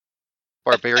hard.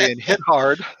 Barbarian hit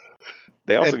hard.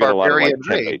 They also get a lot of like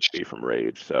 10 HP from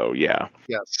rage, so yeah.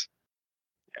 Yes.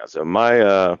 Yeah, so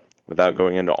my, without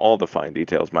going into all the fine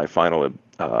details, my final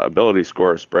ability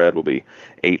score spread will be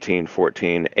 18,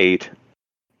 14, 8,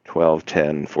 12,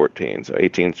 10, 14. So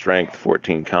 18 strength,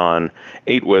 14 con,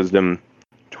 8 wisdom,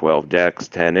 12 dex,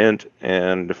 10 int,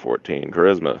 and 14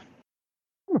 charisma.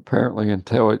 I'm apparently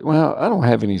intelligent. Well, I don't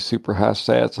have any super high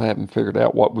stats. I haven't figured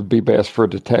out what would be best for a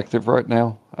detective right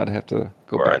now. I'd have to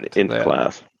go or back an to int that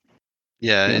class.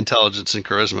 Yeah, intelligence and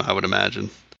charisma, I would imagine.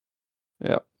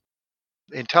 Yeah.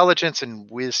 Intelligence and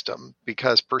wisdom,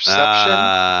 because perception.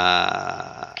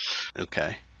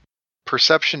 Okay.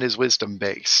 Perception is wisdom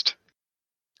based.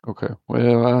 Okay.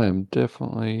 Well, I am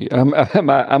definitely. I'm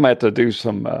have to do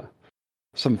some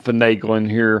finagling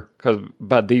here, because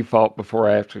by default, before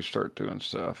I actually start doing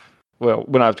stuff. Well,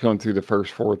 when I was going through the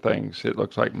first 4 things, it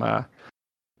looks like my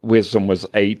wisdom was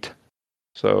 8,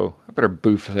 so I better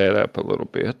boof that up a little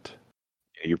bit.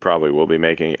 You probably will be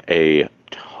making a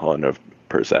ton of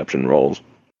perception rolls.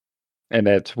 And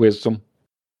that's wisdom?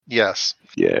 Yes.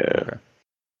 Yeah. Okay.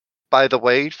 By the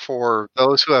way, for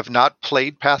those who have not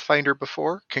played Pathfinder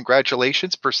before,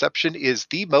 congratulations. Perception is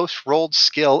the most rolled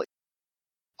skill.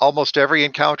 Almost every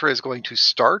encounter is going to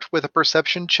start with a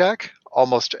perception check.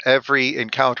 Almost every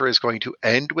encounter is going to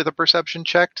end with a perception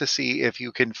check to see if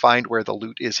you can find where the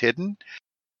loot is hidden.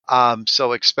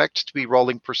 So expect to be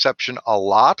rolling perception a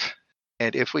lot.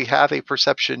 And if we have a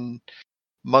perception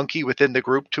monkey within the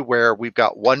group to where we've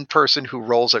got one person who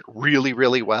rolls it really,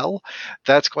 really well,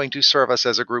 that's going to serve us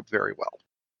as a group very well.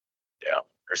 Yeah.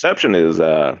 Perception is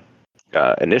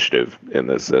initiative in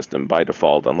this system by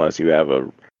default, unless you have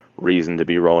a reason to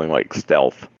be rolling like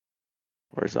stealth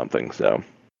or something. So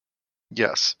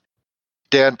Yes.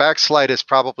 Dan Backslide is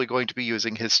probably going to be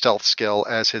using his stealth skill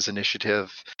as his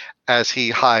initiative as he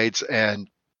hides and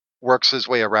works his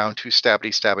way around to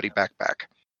stabbity back.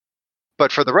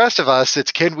 But for the rest of us,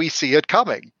 it's can we see it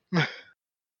coming?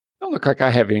 Don't look like I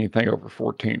have anything over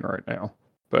 14 right now.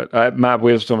 But my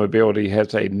wisdom ability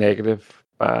has a negative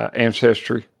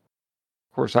ancestry.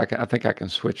 Of course, I think I can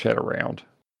switch that around.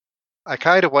 I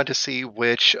kind of want to see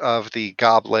which of the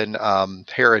goblin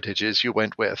heritages you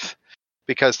went with,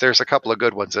 because there's a couple of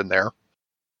good ones in there.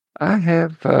 I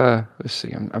have, let's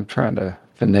see, I'm trying to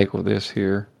finagle this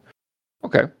here.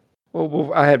 Okay.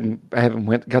 Well, I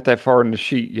haven't got that far in the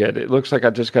sheet yet. It looks like I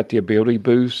just got the ability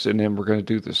boost, and then we're going to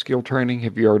do the skill training.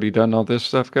 Have you already done all this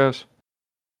stuff, guys?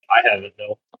 I haven't,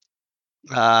 though.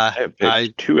 I have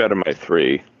picked 2 out of my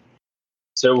 3.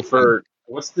 So for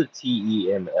what's the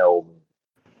TEML?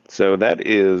 So that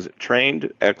is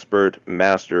trained, expert,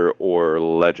 master, or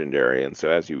legendary. And so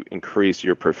as you increase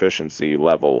your proficiency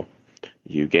level,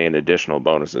 you gain additional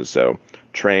bonuses. So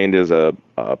trained is a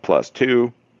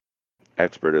 +2,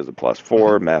 expert is a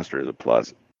 +4, master is a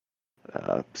 +6,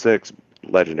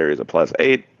 legendary is a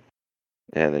 +8,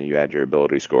 and then you add your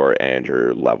ability score and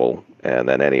your level, and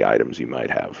then any items you might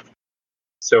have.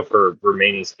 So for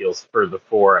remaining skills for the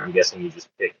 4, I'm guessing you just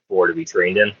pick 4 to be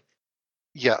trained in?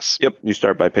 Yes. Yep, you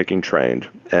start by picking trained.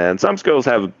 And some skills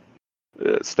have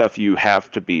stuff you have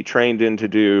to be trained in to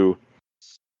do.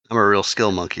 I'm a real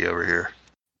skill monkey over here.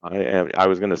 I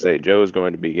was going to say Joe is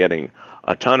going to be getting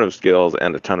a ton of skills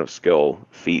and a ton of skill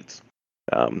feats.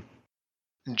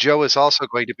 Joe is also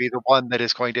going to be the one that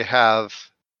is going to have,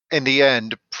 in the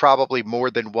end, probably more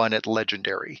than one at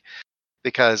legendary.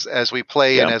 Because as we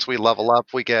play and as we level up,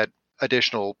 we get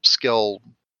additional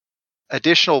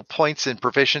points in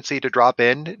proficiency to drop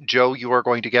in. Joe, you are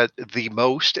going to get the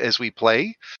most as we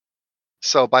play.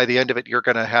 So by the end of it, you're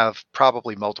going to have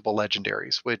probably multiple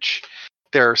legendaries, which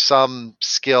there are some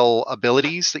skill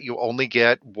abilities that you only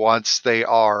get once they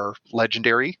are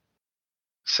legendary.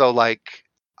 So like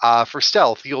for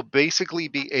stealth, you'll basically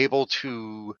be able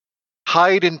to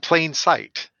hide in plain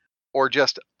sight or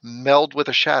just meld with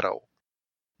a shadow.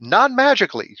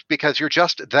 Non-magically, because you're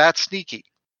just that sneaky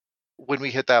when we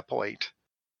hit that point.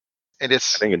 And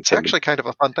it's actually kind of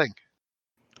a fun thing.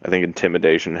 I think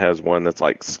Intimidation has one that's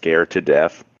like scare to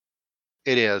death.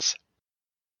 It is.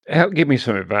 Give me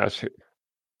some advice here.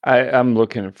 I'm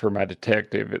looking for my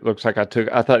detective. It looks like I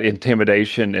thought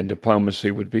Intimidation and Diplomacy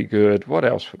would be good. What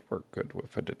else would work good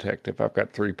with a detective? I've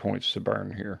got 3 points to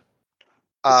burn here.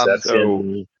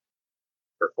 Deception,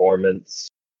 performance,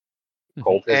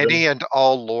 cultism. Any and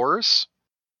all lores.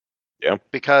 Yeah.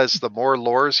 Because the more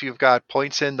lores you've got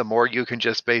points in, the more you can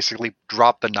just basically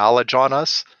drop the knowledge on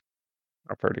us.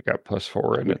 I've already got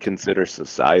 +4 in I would it. consider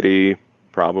Society,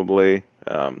 probably.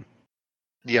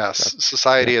 Yes,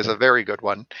 Society is a very good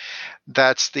one.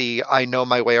 That's the I know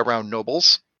my way around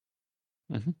nobles.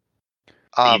 Mm-hmm.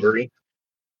 Thievery.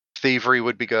 Thievery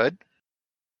would be good.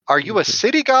 Are you a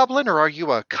city goblin or are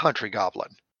you a country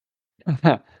goblin?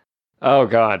 Oh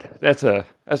God, that's a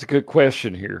good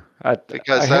question here.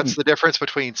 Because that's the difference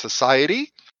between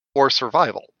society or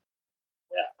survival.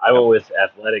 Yeah, I went with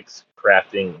athletics,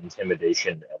 crafting,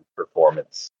 intimidation, and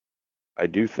performance. I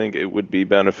do think it would be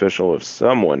beneficial if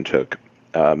someone took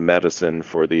medicine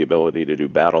for the ability to do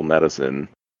battle medicine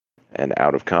and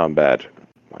out of combat,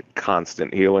 like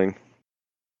constant healing.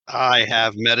 I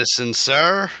have medicine,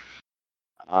 sir.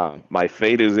 My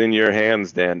fate is in your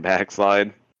hands, Dan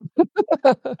Backslide.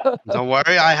 Don't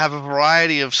worry, I have a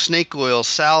variety of snake oil,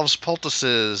 salves,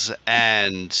 poultices,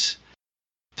 and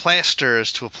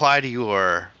plasters to apply to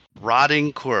your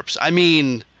rotting corpse. I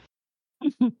mean,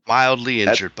 mildly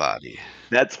injured body.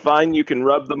 That's fine. You can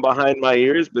rub them behind my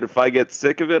ears, but if I get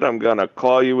sick of it, I'm going to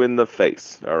claw you in the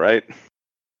face. All right?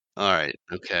 All right.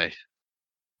 Okay.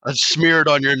 Let's smear it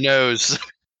on your nose.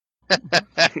 So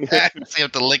you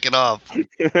have to lick it off.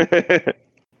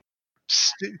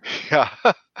 Yeah.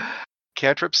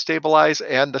 cantrip stabilize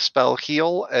and the spell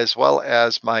heal, as well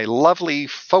as my lovely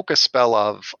focus spell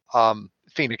of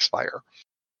Phoenix Fire.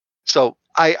 So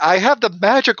I have the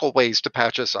magical ways to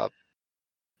patch us up,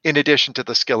 in addition to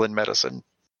the skill in medicine.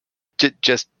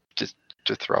 Just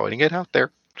throwing it out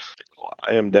there.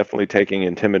 I am definitely taking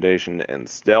intimidation and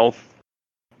stealth.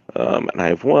 And I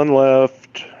have one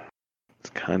left.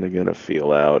 It's kind of going to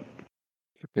feel out.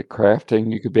 You could be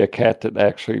crafting. You could be a cat that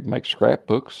actually makes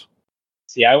scrapbooks.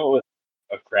 See, I went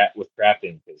with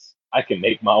crafting because I can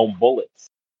make my own bullets.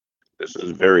 This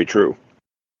is very true.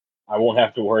 I won't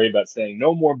have to worry about saying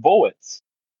no more bullets.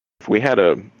 If we had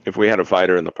a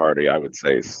fighter in the party, I would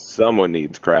say someone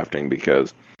needs crafting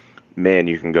because, man,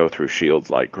 you can go through shields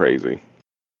like crazy.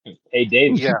 Hey,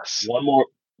 Dave. Yes. One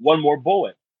more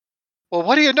bullet. Well,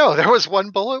 what do you know? There was one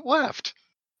bullet left.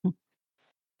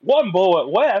 One bullet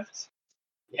left?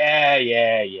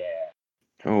 Yeah.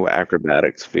 Oh,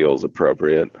 acrobatics feels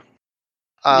appropriate.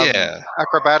 Yeah.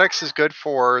 Acrobatics is good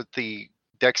for the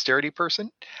dexterity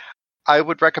person. I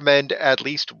would recommend at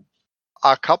least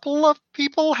a couple of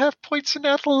people have points in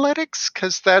athletics,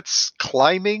 because that's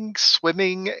climbing,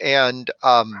 swimming, and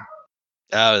Oh,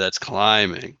 that's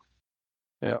climbing.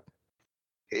 Yeah.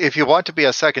 if you want to be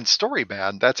a second story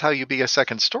man, that's how you be a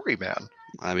second story man.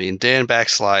 I mean, Dan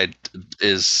Backslide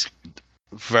is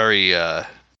very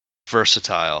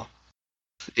versatile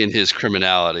in his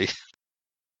criminality.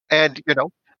 And,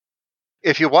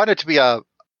 if you wanted to be a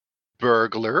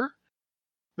burglar,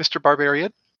 Mr.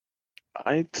 Barbarian,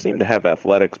 I seem to have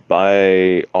athletics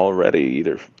by already,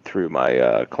 either through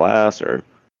my class or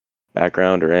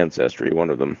background or ancestry, one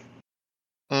of them.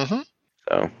 mm-hmm.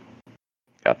 So,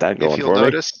 got that If going you'll for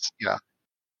notice,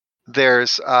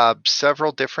 there's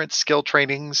several different skill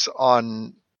trainings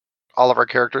on all of our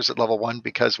characters at level 1,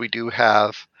 because we do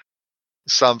have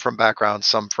some from background,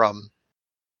 some from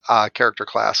character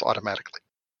class automatically.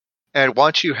 And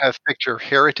once you have picked your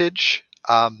heritage,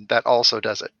 that also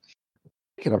does it.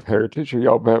 Speaking of heritage, are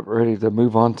y'all about ready to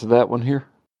move on to that one here?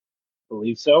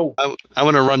 Believe so. I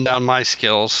want to run down my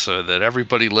skills so that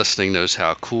everybody listening knows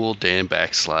how cool Dan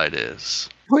Backslide is.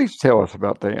 Please tell us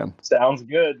about Dan. Sounds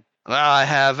good. Well, I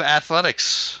have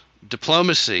athletics,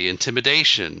 diplomacy,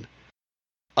 intimidation,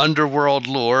 underworld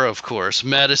lore, of course,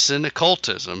 medicine,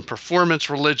 occultism, performance,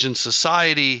 religion,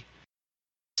 society,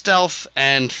 stealth,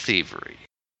 and thievery.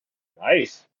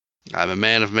 Nice. I'm a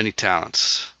man of many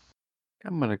talents.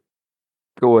 I'm going to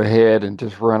go ahead and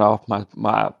just run off my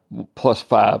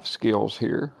 +5 skills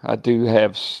here. I do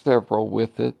have several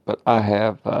with it, but I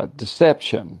have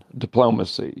deception,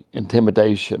 diplomacy,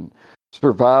 intimidation,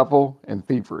 survival, and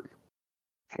thievery.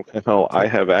 Well, I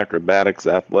have acrobatics,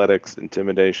 athletics,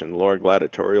 intimidation, lore,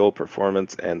 gladiatorial,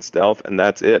 performance, and stealth, and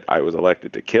that's it. I was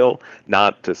elected to kill,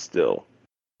 not to skill.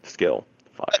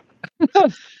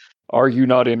 5. Are you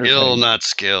not entertained? Skill, not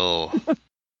skill.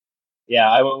 Yeah,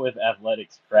 I went with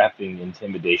athletics, crafting,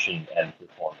 intimidation, and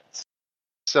performance.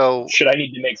 So, Should I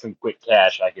need to make some quick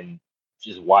cash, I can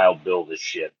just wild build this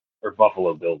ship. Or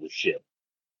buffalo build this ship.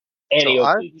 Any So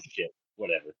Oakley this ship.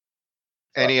 Whatever.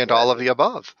 any and all of the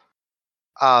above.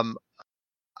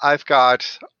 I've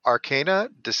got Arcana,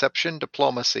 Deception,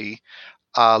 Diplomacy,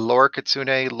 Lore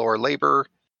Kitsune, Lore Labor,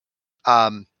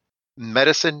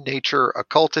 Medicine, Nature,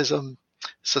 Occultism,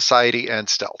 Society, and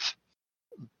Stealth.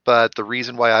 But the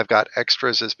reason why I've got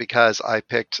extras is because I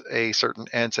picked a certain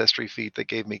ancestry feat that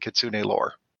gave me Kitsune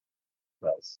Lore.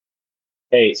 Nice.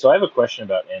 Hey, so I have a question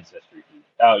about ancestry feat.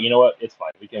 Oh, you know what? It's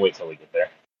fine. We can wait till we get there.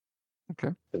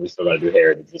 Okay. We still got to do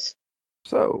heritages.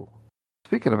 So,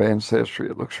 speaking of ancestry,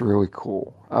 it looks really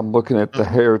cool. I'm looking at the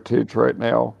heritage right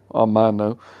now on my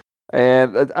note,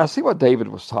 and I see what David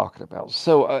was talking about.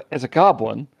 So, as a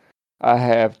goblin, I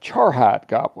have Charhide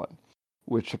Goblin,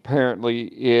 which apparently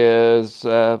is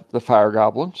the fire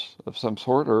goblins of some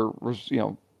sort, or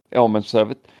elements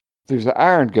of it. There's the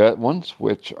Iron Gut ones,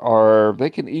 which they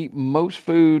can eat most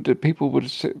food that people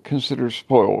would consider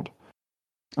spoiled.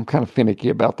 I'm kind of finicky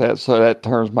about that, so that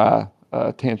turns my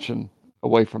attention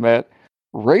away from that.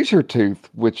 Razor Tooth,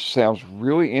 which sounds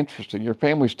really interesting. Your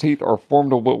family's teeth are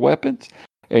formidable weapons,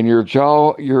 and you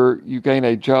gain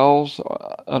a Jaws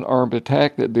unarmed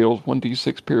attack that deals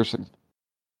 1d6 piercing.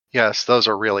 Yes, those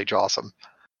are really jawsome.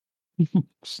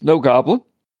 Snow Goblin,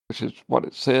 which is what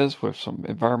it says with some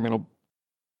environmental.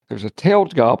 There's a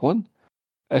Tailed Goblin,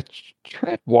 a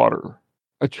Treadweller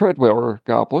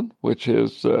Goblin, which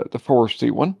is the foresty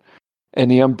one,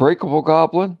 and the Unbreakable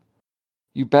Goblin.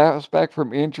 You bounce back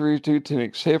from injuries due to an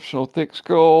exceptional thick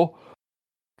skull.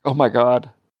 Oh my God.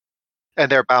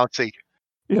 And they're bouncy.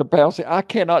 Yeah, bouncy. I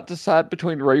cannot decide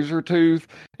between Razor Tooth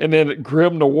and then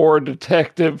Grim Noir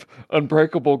Detective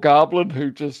Unbreakable Goblin,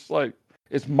 who just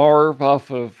It's Marv off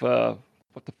of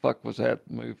what the fuck was that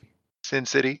movie? Sin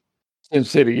City. Sin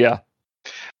City, yeah.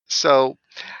 So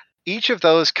each of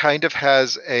those kind of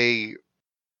has a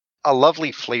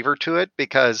lovely flavor to it,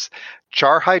 because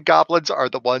Jarhide goblins are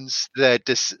the ones that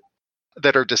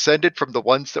are descended from the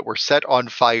ones that were set on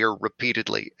fire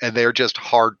repeatedly, and they're just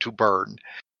hard to burn.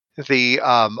 The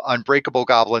unbreakable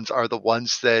goblins are the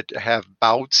ones that have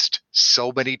bounced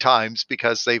so many times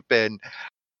because they've been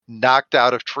knocked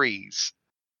out of trees.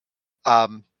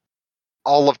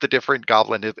 All of the different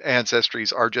goblin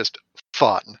ancestries are just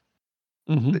fun.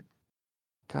 Mm-hmm.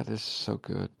 God, this is so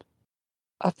good.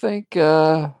 I think,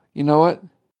 you know what?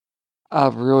 I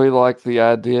really like the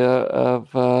idea of,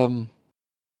 I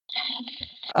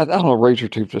don't know, Razor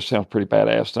Tooth just sounds pretty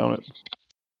badass, don't it?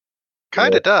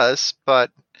 Kind of does,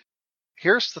 but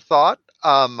here's the thought.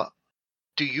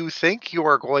 Do you think you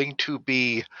are going to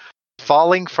be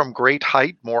falling from great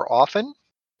height more often?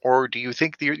 Or do you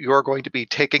think that you are going to be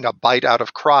taking a bite out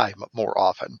of crime more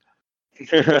often?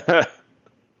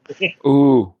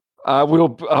 Ooh, I will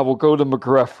go the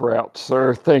McGruff route,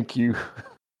 sir. Thank you.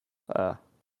 How's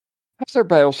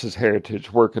everybody else's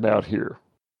heritage working out here?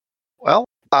 Well,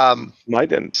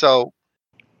 Might end. so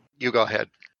you go ahead.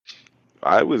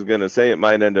 I was gonna say it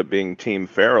might end up being Team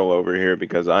Feral over here,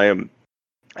 because I am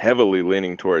heavily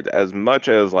leaning towards, as much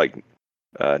as like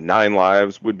 9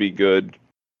 lives would be good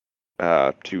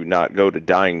to not go to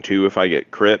dying 2 if I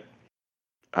get crit.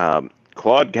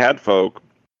 Clawed Catfolk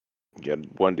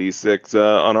get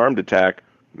 1d6 unarmed attack.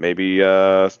 Maybe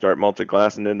start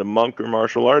multiclassing into monk or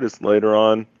martial artist later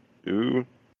on. Ooh.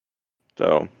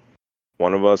 So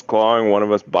one of us clawing, one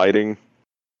of us biting.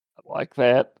 I like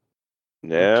that.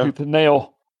 Yeah. Tooth and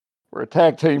nail. We're a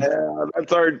tag team. Yeah,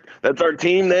 that's our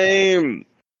team name.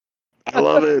 I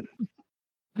love it.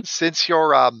 Since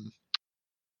your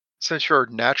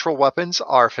natural weapons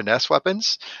are finesse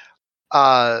weapons,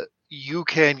 you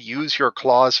can use your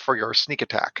claws for your sneak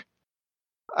attack.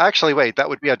 Actually, wait, that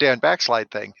would be a Dan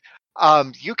backslide thing.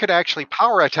 You can actually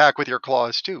power attack with your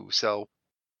claws too, so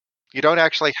you don't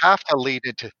actually have to lead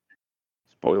into.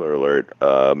 Spoiler alert.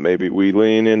 Maybe we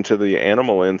lean into the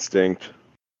animal instinct.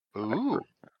 Ooh.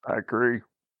 I agree.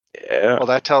 Yeah. Well,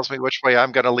 that tells me which way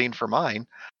I'm going to lean for mine.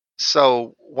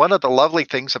 So one of the lovely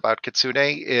things about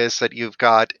Kitsune is that you've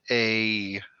got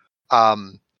a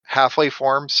halfway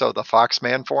form, so the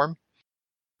Foxman form.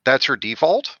 That's her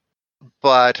default,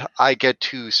 but I get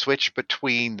to switch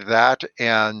between that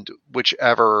and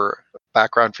whichever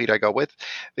background feed I go with.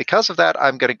 Because of that,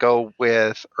 I'm going to go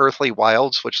with Earthly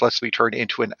Wilds, which lets me turn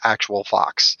into an actual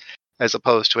fox, as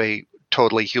opposed to a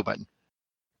totally human.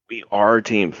 We are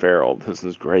Team Feral. This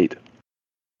is great.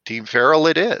 Team Feral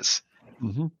it is.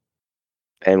 Mm-hmm.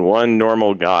 And one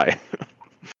normal guy.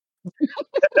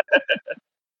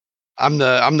 I'm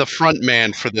the front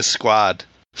man for this squad.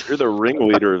 You're the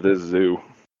ringleader of this zoo.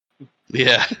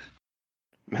 Yeah.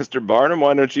 Mr. Barnum,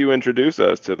 why don't you introduce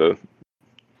us to the...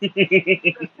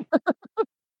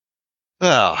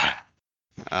 Well,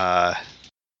 I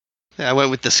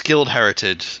went with the skilled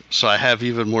heritage, so I have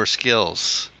even more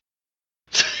skills.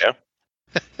 Yeah.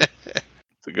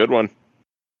 It's a good one.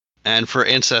 And for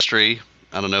ancestry,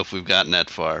 I don't know if we've gotten that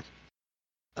far.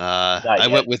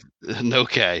 Not went yet. with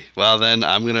okay. Well, then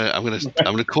I'm gonna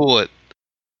cool it.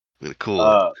 I'm gonna cool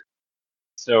it.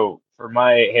 So for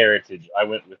my heritage, I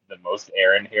went with the most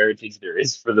Aaron heritage there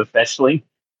is for the fetchling.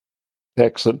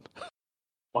 Texan.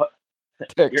 What?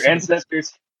 Texan. Your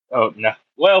ancestors? Oh no.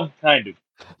 Well, kind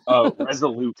of.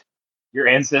 Resolute. Your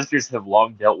ancestors have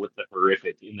long dealt with the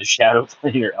horrific in the shadow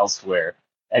plane or elsewhere,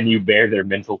 and you bear their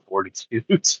mental fortitude.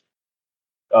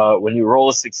 When you roll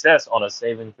a success on a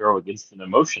saving throw against an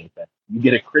emotion effect, you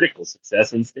get a critical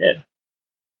success instead.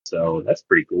 So that's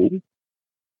pretty cool.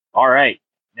 All right,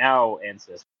 now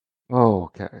ancestors. Oh,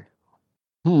 okay.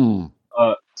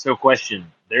 So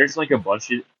question. There's like a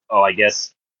bunch of. Oh, I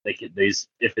guess these.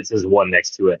 If it says 1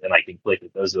 next to it, then I can click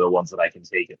it. Those are the ones that I can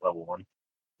take at level 1.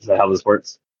 Is that how this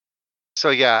works? So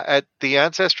yeah, at the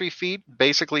ancestry feat,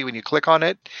 basically when you click on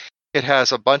it, it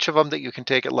has a bunch of them that you can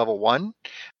take at level 1,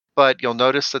 but you'll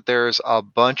notice that there's a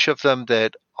bunch of them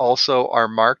that also are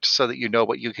marked so that you know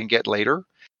what you can get later.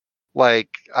 Like,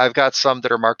 I've got some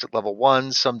that are marked at level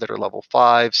 1, some that are level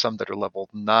 5, some that are level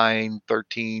 9,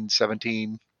 13,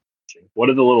 17. What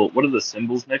are the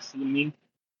symbols next to them mean?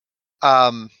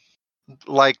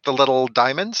 Like the little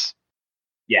diamonds?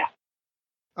 Yeah.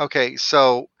 Okay,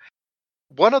 so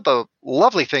one of the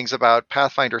lovely things about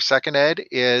Pathfinder 2nd Ed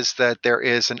is that there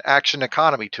is an action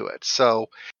economy to it. So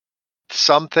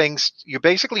some things, you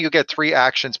get 3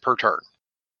 actions per turn.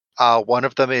 One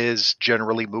of them is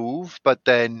generally move, but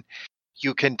then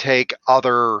you can take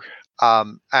other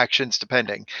actions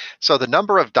depending. So the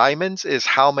number of diamonds is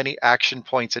how many action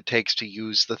points it takes to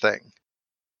use the thing.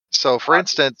 So for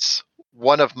instance,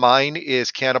 one of mine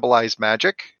is Cannibalize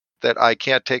Magic that I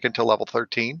can't take until level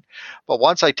 13. But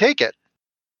once I take it,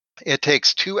 it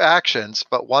takes 2 actions,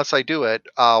 but once I do it,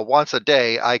 once a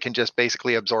day, I can just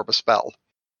basically absorb a spell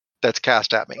that's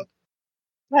cast at me.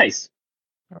 Nice.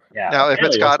 Yeah. Now, if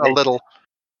it's got apparently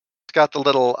the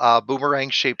little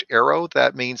boomerang-shaped arrow,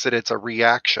 that means that it's a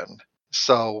reaction.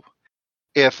 So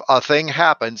if a thing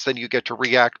happens, then you get to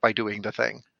react by doing the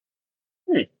thing.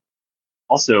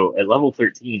 Also, at level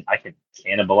 13, I can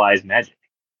cannibalize magic.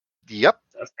 Yep,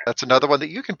 That's that's another one that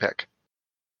you can pick.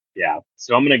 Yeah,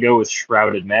 so I'm going to go with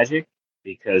Shrouded Magic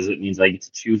because it means I get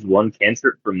to choose one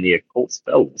cantrip from the occult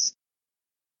spells.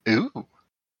 Ooh.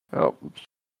 Well,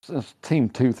 since Team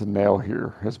Tooth and Nail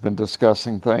here has been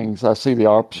discussing things, I see the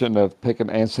option of picking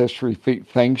Ancestry Feet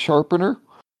Fang Sharpener.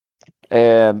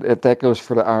 And if that goes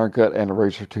for the Iron Gut and the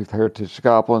Razor Tooth Heritage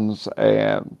Goblins,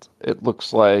 and it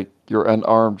looks like you're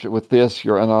unarmed with this,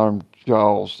 your unarmed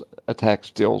Jaws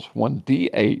attack deals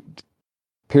 1d8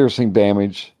 piercing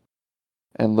damage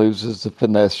and loses the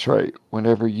finesse trait.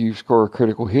 Whenever you score a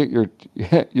critical hit,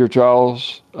 your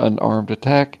Jaws unarmed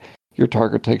attack, your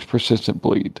target takes persistent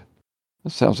bleed.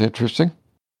 That sounds interesting.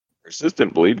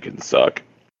 Persistent bleed can suck.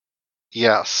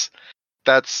 Yes,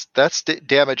 that's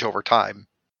damage over time.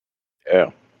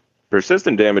 Yeah.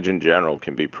 Persistent damage in general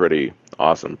can be pretty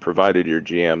awesome, provided your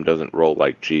GM doesn't roll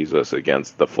like Jesus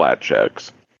against the flat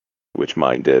checks, which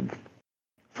mine did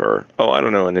for,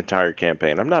 an entire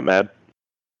campaign. I'm not mad.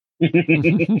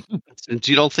 Since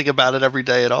you don't think about it every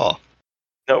day at all.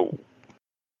 No.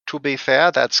 To be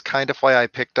fair, that's kind of why I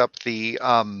picked up the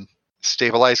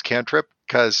Stabilize cantrip,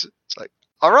 because it's like,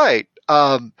 all right,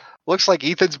 looks like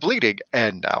Ethan's bleeding,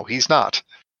 and now he's not.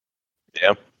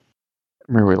 Yeah.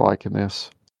 I'm really liking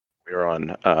this. We're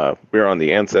on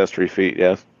the Ancestry feat,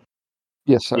 yes?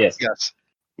 Yes, sir. Yes.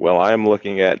 Well, I am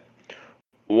looking at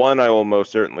one I will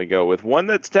most certainly go with. One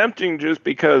that's tempting just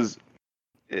because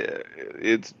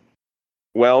it's,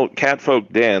 catfolk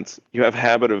dance. You have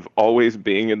habit of always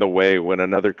being in the way when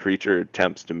another creature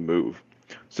attempts to move.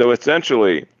 So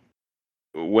essentially,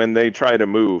 when they try to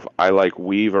move, I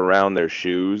weave around their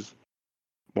shoes,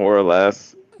 more or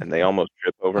less, and they almost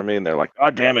trip over me, and they're like,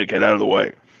 "God damn it, get out of the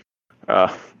way."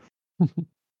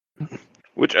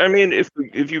 Which, I mean, if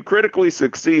you critically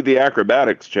succeed the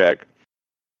acrobatics check,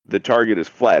 the target is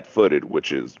flat-footed,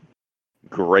 which is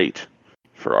great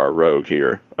for our rogue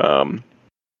here.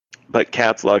 But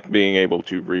Cat's Luck being able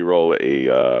to re-roll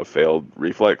a failed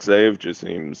reflex save just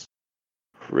seems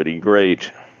pretty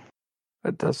great.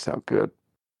 That does sound good.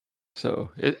 So,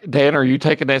 Dan, are you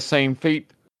taking that same feat?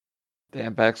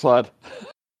 Dan Backslide?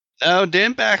 No,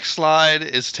 Dan Backslide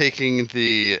is taking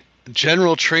the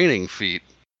general training feat,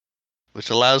 which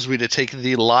allows me to take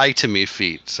the lie to me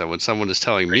feat. So when someone is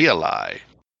telling me a lie,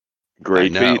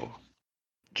 Great I know. feat.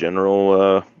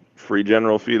 Free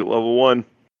general feat at level 1.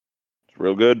 It's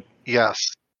real good.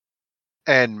 Yes.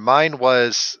 And mine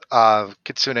was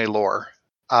Kitsune Lore.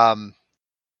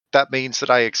 That means that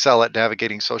I excel at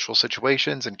navigating social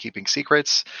situations and keeping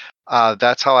secrets.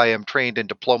 That's how I am trained in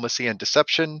diplomacy and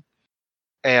deception.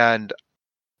 And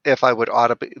if I would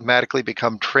automatically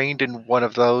become trained in one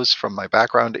of those from my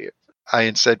background, I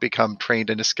instead become trained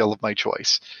in a skill of my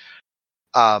choice.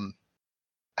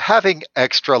 Having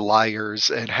extra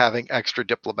liars and having extra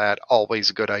diplomat,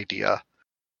 always a good idea.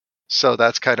 So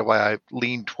that's kind of why I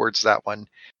leaned towards that one. It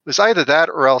was either that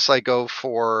or else I go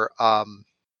for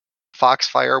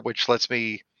Foxfire, which lets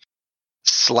me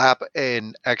slap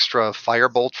an extra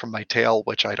firebolt from my tail,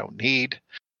 which I don't need.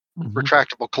 Mm-hmm.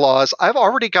 Retractable claws. I've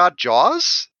already got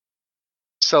Jaws.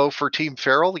 So for Team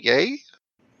Feral, yay.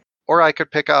 Or I could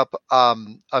pick up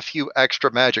a few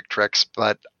extra magic tricks,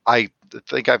 but I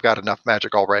think I've got enough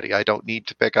magic already. I don't need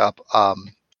to pick up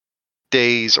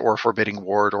Daze or Forbidding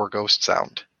Ward or Ghost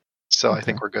Sound. So Okay. I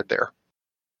think we're good there.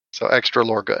 So extra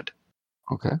lore good.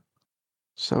 Okay.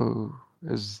 So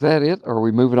is that it? Or are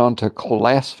we moving on to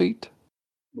class feat?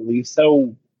 I believe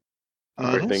so.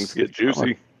 Where things get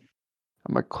juicy.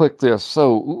 I'm going to click this.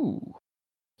 So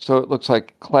it looks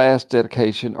like class,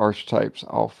 dedication, archetypes,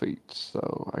 all feats.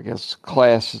 So I guess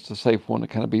class is the safe one to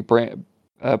kind of be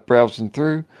browsing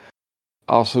through.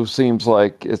 Also seems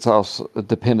like it's also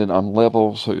dependent on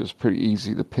level, so it's pretty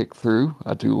easy to pick through.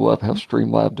 I do love how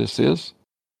streamlined this is.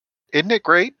 Isn't it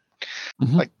great?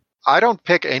 Mm-hmm. Like, I don't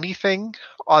pick anything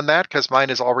on that because mine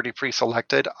is already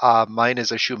pre-selected. Mine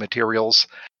is issue materials.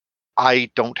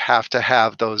 I don't have to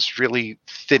have those really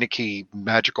finicky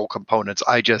magical components.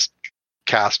 I just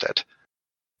cast it.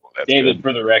 That's David, good.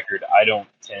 for the record, I don't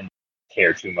tend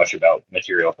care too much about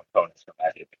material components for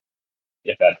magic,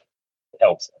 if that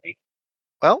helps any.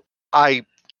 Well, I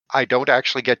don't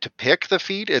actually get to pick the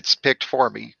feat; it's picked for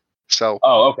me. So.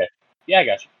 Oh, okay. Yeah, I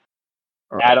got you.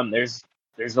 Right. Adam, there's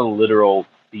a literal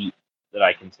feat that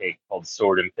I can take called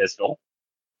Sword and Pistol.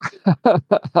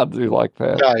 I do like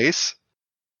that. Nice.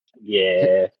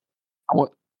 Yeah.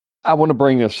 I want to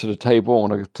bring this to the table. I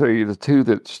want to tell you the two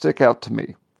that stick out to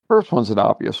me. First one's an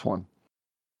obvious one.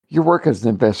 Your work as an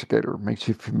investigator makes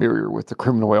you familiar with the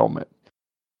criminal element.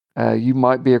 You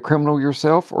might be a criminal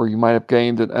yourself, or you might have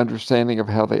gained an understanding of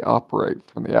how they operate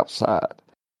from the outside.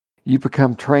 You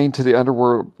become trained to the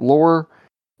underworld lore,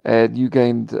 and you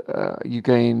gain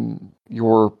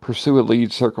your pursue a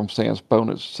lead circumstance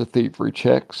bonus to thievery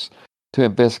checks to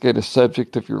investigate a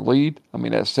subject of your lead. I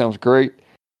mean, that sounds great.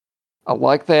 I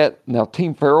like that. Now,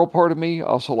 Team Feral part of me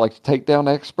also likes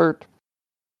takedown expert.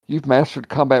 You've mastered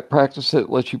combat practice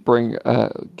that lets you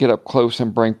get up close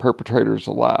and bring perpetrators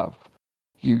alive.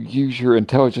 You use your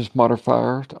intelligence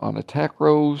modifier on attack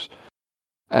rolls.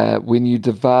 When you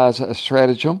devise a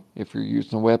stratagem, if you're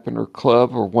using a weapon or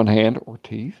club or one hand or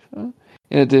teeth,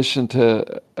 in addition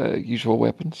to usual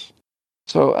weapons.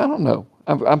 So I don't know.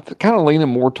 I'm kind of leaning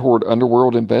more toward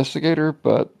Underworld Investigator,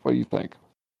 but what do you think?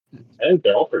 I think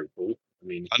they're all pretty cool. I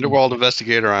mean, Underworld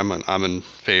Investigator, I'm in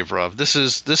favor of. This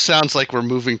sounds like we're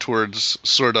moving towards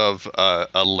sort of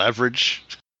a leverage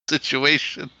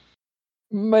situation.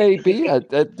 Maybe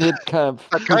that did kind of.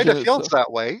 It kind of feels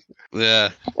that way. Yeah.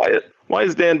 Why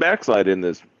is Dan Backside in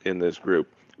this group?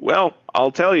 Well,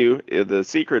 I'll tell you, the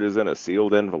secret is in a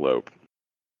sealed envelope.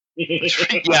 Yes.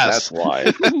 That's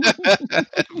why.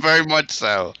 Very much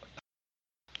so.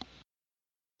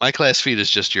 My class feat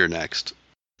is just your next.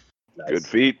 nice. Good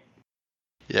feat.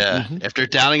 Yeah. Mhm. After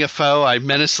downing a foe, I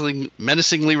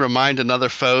menacingly remind another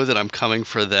foe that I'm coming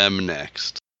for them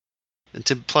next.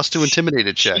 +2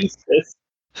 intimidated check. Jesus.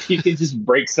 You can just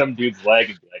break some dude's leg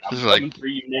and be like, I'm Just like- coming for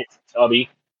you next, Tubby.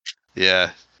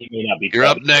 Yeah. He may not be You're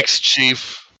up Tubby, next,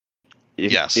 Chief.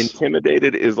 Yes.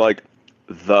 Intimidated is like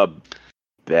the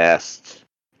best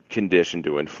condition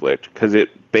to inflict because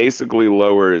it basically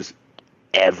lowers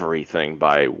everything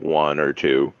by 1 or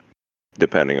 2,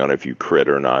 depending on if you crit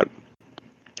or not.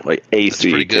 Like AC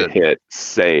pretty to good. hit,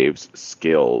 saves,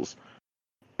 skills,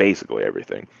 basically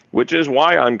everything. Which is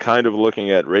why I'm kind of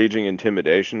looking at Raging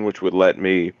Intimidation, which would let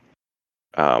me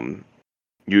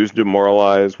use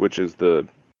Demoralize, which is the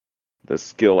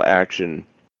skill action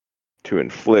to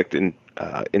inflict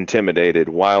intimidated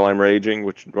while I'm raging,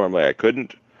 which normally I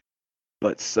couldn't.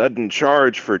 But Sudden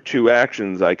Charge for 2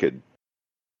 actions, I could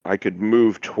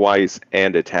move twice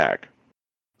and attack.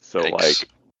 So Yikes. like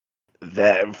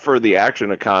that for the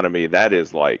action economy, that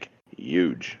is like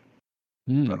huge.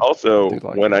 But also, I do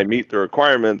like when that. I meet the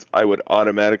requirements, I would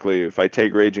automatically, if I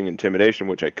take Raging Intimidation,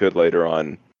 which I could later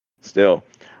on, still,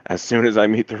 as soon as I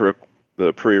meet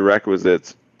the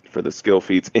prerequisites for the skill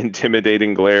feats,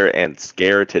 Intimidating Glare and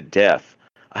Scare to Death,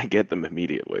 I get them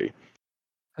immediately.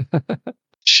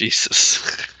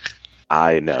 Jesus.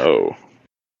 I know.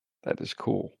 That is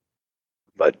cool.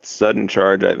 But Sudden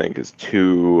Charge, I think, is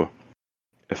too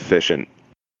efficient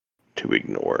to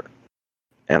ignore.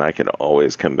 And I can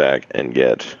always come back and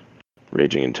get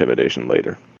Raging Intimidation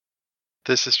later.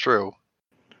 This is true.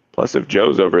 Plus, if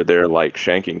Joe's over there, like,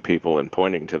 shanking people and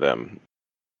pointing to them,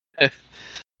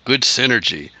 Good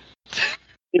synergy.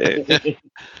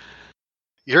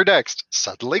 You're next.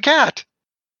 Suddenly cat.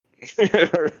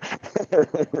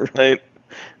 right?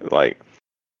 Like,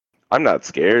 I'm not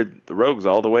scared. The rogue's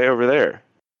all the way over there.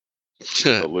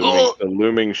 The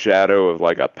looming shadow of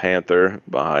like a panther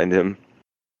behind him.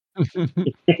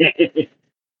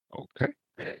 Okay.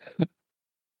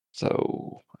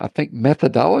 So I think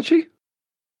methodology,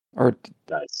 or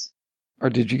Nice.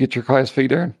 did you get your class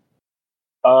feat, Aaron?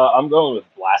 I'm going with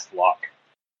Blast Lock.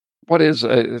 What is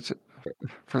it's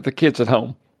for the kids at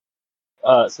home?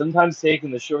 Sometimes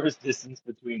taking the shortest distance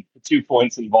between 2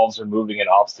 points involves removing an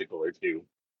obstacle or 2.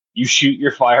 You shoot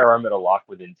your firearm at a lock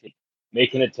within 10.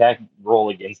 Make an attack roll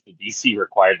against the DC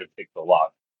required to pick the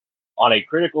lock. On a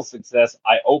critical success,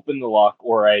 I open the lock,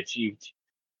 or I achieved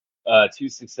 2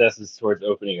 successes towards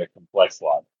opening a complex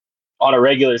lock. On a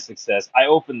regular success, I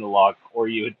open the lock, or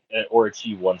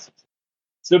achieve 1 success.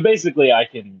 So basically, I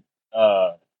can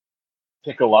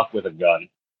pick a lock with a gun.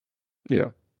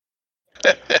 Yeah.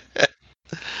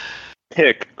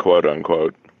 Pick, quote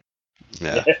unquote.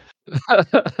 Yeah.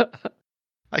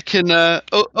 I can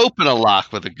open a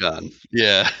lock with a gun.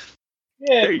 Yeah.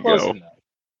 Yeah, There you close go.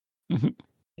 enough.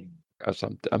 Gosh,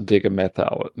 I'm digging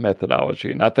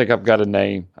methodology, and I think I've got a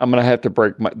name. I'm gonna have to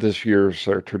break this year's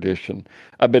tradition.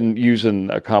 I've been using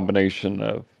a combination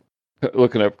of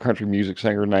looking up country music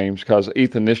singer names because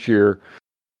Ethan, this year,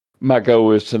 my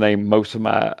goal is to name most of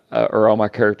my or all my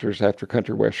characters after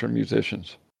country western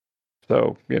musicians.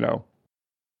 So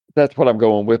that's what I'm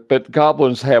going with. But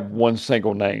goblins have one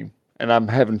single name, and I'm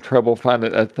having trouble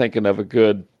thinking of a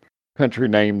good country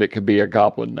name that could be a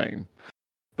goblin name.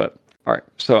 But all right,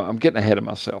 so I'm getting ahead of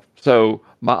myself. So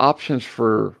my options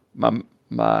for my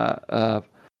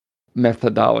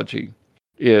methodology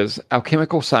is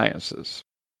alchemical sciences,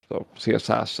 so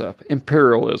CSI stuff,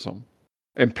 empiricism,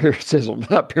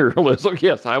 not imperialism.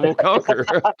 Yes, I will conquer.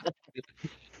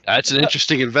 That's an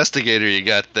interesting investigator you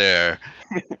got there,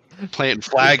 planting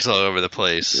flags all over the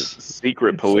place.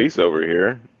 Secret police over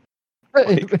here.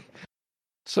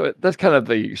 So that's kind of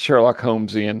the Sherlock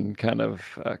Holmesian kind of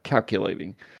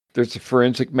calculating. There's a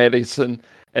forensic medicine,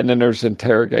 and then there's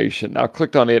interrogation. I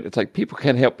clicked on it. It's like people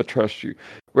can't help but trust you,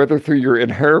 whether through your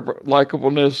inherent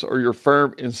likableness or your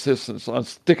firm insistence on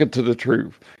sticking to the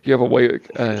truth. You have a way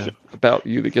about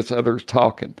you that gets others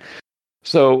talking.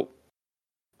 So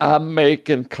I'm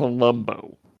making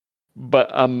Columbo, but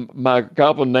my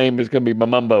goblin name is going to be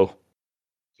Mamumbo.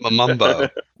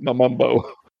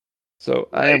 Mamumbo. So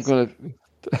nice. I am going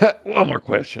to one more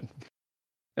question,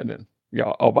 and then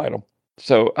I'll bite them.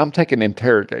 So I'm taking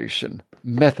interrogation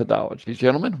methodology,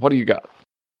 gentlemen. What do you got?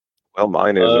 Well,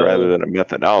 mine is rather than a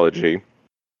methodology,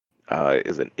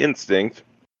 is an instinct.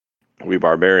 We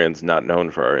barbarians not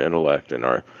known for our intellect and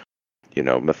our,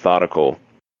 methodical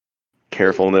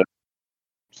carefulness.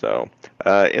 So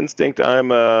instinct, I'm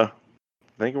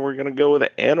thinking we're gonna go with an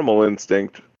animal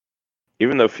instinct.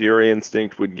 Even though Fury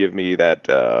Instinct would give me that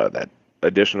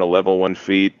additional level 1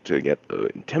 feat to get the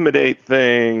Intimidate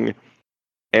thing,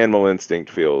 Animal Instinct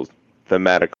feels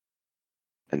thematic.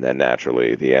 And then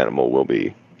naturally the animal will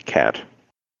be cat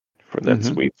for that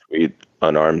sweet, sweet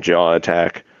unarmed jaw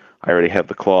attack. I already have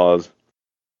the claws,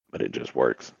 but it just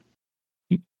works.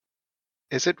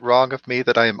 Is it wrong of me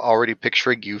that I am already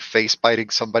picturing you face biting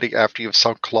somebody after you've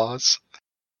sunk claws?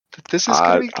 This is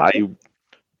going to be... I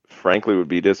frankly would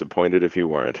be disappointed if you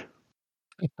weren't.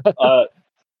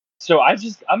 So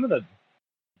I'm gonna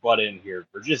butt in here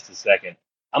for just a second.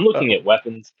 I'm looking at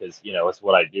weapons because it's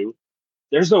what I do.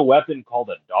 There's a weapon called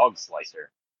a dog slicer.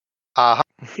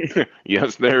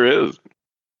 Yes, there is.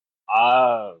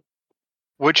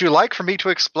 Would you like for me to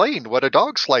explain what a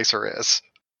dog slicer is?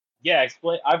 Yeah,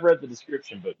 explain. I've read the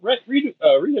description, but read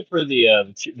it for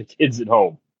the kids at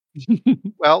home.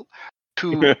 Well,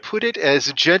 to put it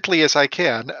as gently as I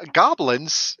can,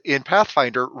 goblins in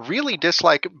Pathfinder really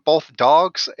dislike both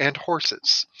dogs and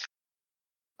horses.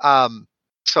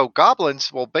 So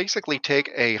goblins will basically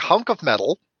take a hunk of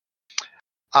metal,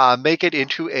 make it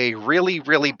into a really,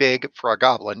 really big, for a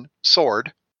goblin,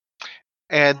 sword,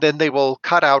 and then they will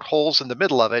cut out holes in the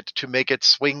middle of it to make it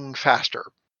swing faster.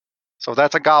 So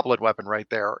that's a goblin weapon right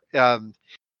there.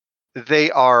 They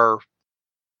are,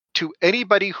 to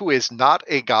anybody who is not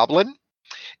a goblin,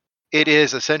 it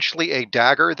is essentially a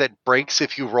dagger that breaks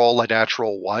if you roll a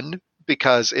natural 1,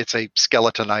 because it's a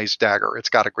skeletonized dagger. It's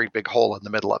got a great big hole in the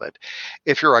middle of it.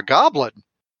 If you're a goblin,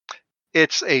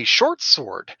 it's a short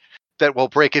sword that will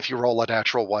break if you roll a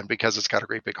natural 1 because it's got a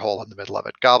great big hole in the middle of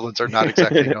it. Goblins are not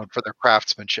exactly known for their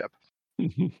craftsmanship.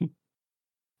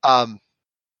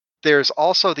 There's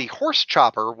also the horse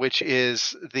chopper, which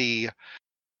is the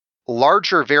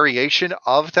larger variation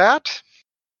of that.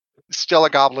 Still a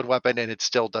goblin weapon, and it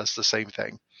still does the same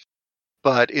thing.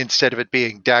 But instead of it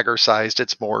being dagger-sized,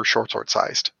 it's more short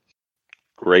sword-sized.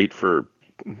 Great for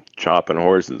chopping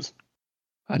horses.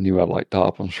 I knew I liked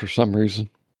goblins for some reason.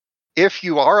 If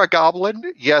you are a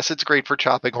goblin, yes, it's great for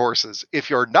chopping horses. If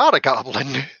you're not a goblin,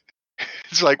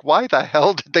 it's like, why the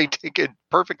hell did they take a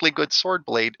perfectly good sword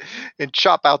blade and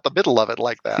chop out the middle of it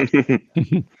like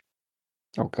that?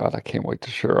 Oh, God, I can't wait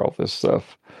to share all this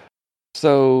stuff.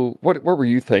 So what were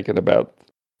you thinking about,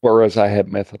 whereas I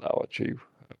had methodology?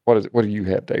 What do you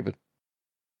have, David?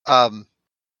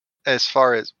 As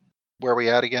far as where we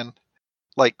at again?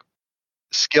 Like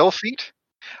skill feat?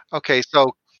 Okay,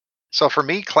 so for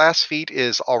me, class feat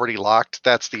is already locked.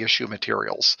 That's the issue,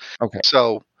 materials. Okay.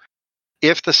 So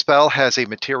if the spell has a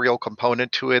material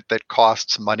component to it that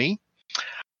costs money,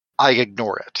 I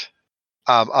ignore it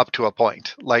up to a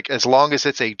point. Like, as long as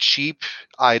it's a cheap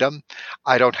item,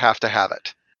 I don't have to have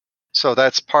it. So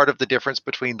that's part of the difference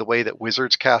between the way that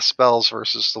wizards cast spells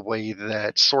versus the way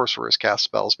that sorcerers cast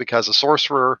spells, because a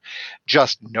sorcerer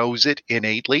just knows it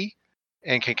innately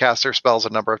and can cast their spells a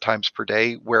number of times per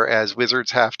day, whereas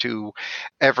wizards have to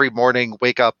every morning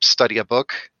wake up, study a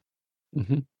book,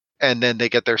 and then they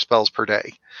get their spells per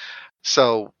day.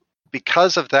 So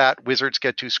because of that, wizards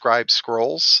get to scribe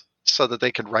scrolls so that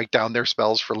they can write down their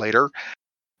spells for later.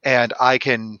 And I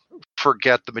can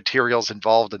forget the materials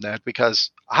involved in that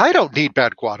because I don't need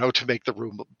bad guano to make the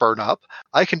room burn up.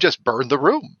 I can just burn the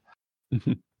room.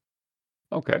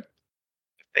 Okay.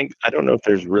 I don't know if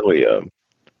there's really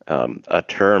a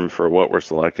term for what we're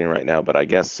selecting right now, but I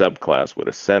guess subclass would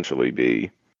essentially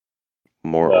be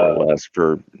more or less.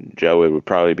 For Joe, it would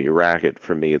probably be racket.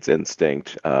 For me, it's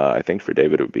instinct. I think for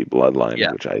David, it would be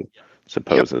bloodline, which I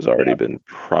suppose has already been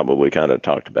probably kind of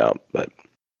talked about. But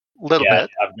little bit.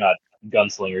 I've got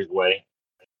Gunslinger's Way.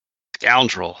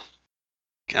 Scoundrel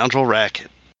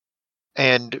racket.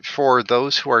 And for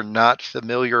those who are not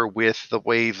familiar with the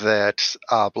way that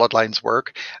bloodlines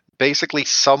work, basically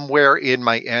somewhere in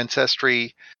my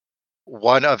ancestry,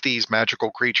 one of these magical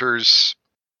creatures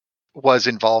was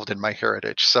involved in my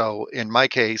heritage. So in my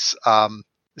case,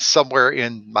 somewhere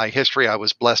in my history, I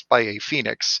was blessed by a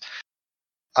phoenix,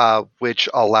 which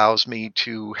allows me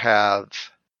to have,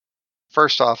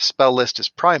 first off, spell list is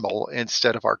primal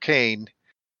instead of arcane,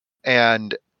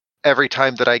 and every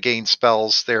time that I gain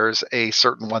spells, there's a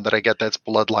certain one that I get that's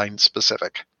bloodline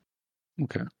specific.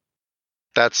 Okay.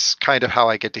 That's kind of how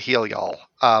I get to heal y'all.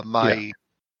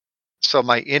 So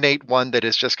my innate one that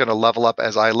is just going to level up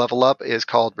as I level up is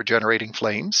called Rejuvenating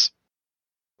Flames.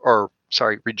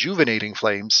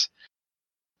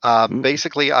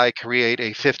 Basically, I create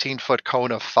a 15-foot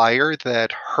cone of fire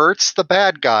that hurts the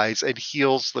bad guys and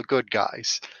heals the good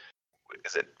guys.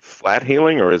 Is it flat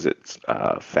healing or is it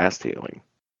fast healing?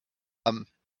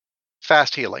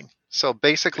 Fast healing. So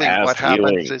basically what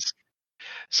happens is,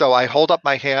 so I hold up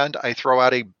my hand, I throw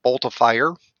out a bolt of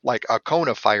fire, like a cone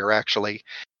of fire actually,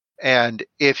 and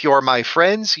if you're my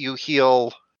friends, you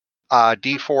heal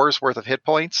D4's worth of hit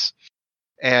points,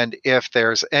 and if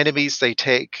there's enemies, they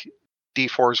take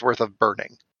D4's worth of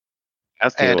burning.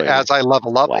 And as I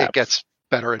level up, it gets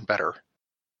better and better.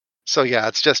 So yeah,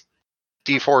 it's just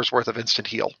D4's worth of instant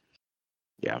heal.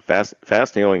 Yeah,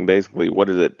 fast healing, basically, what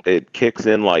is it? It kicks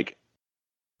in, like,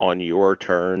 on your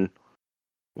turn.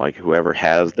 Like, whoever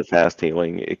has the fast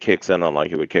healing, it kicks in on,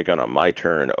 like, it would kick in on my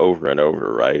turn over and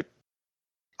over, right?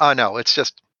 No, it's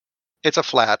a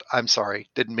flat. I'm sorry.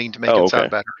 Didn't mean to make it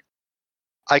sound better.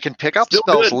 I can pick up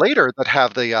spells later that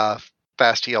have the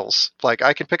fast heals. Like,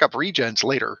 I can pick up regens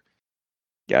later.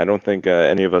 Yeah, I don't think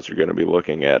any of us are going to be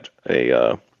looking at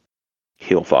a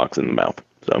heal fox in the mouth.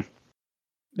 So,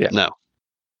 yeah. No.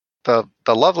 The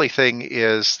lovely thing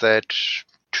is that,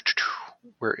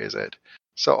 where is it?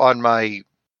 So on my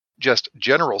just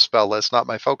general spell list, not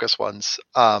my focus ones,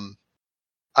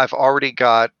 I've already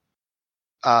got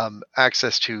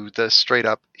access to the straight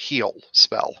up heal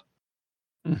spell.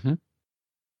 Mm-hmm.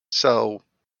 So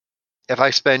if I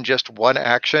spend just one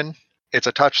action, it's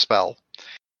a touch spell.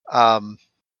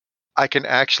 I can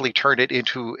actually turn it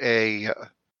into a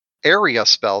area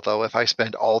spell, though, if I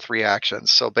spend all 3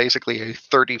 actions. So basically a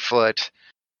 30-foot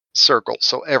circle.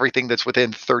 So everything that's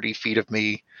within 30 feet of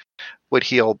me would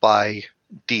heal by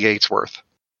D8's worth.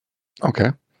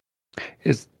 Okay.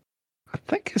 I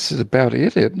think this is about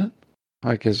it, isn't it?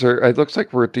 Like, it looks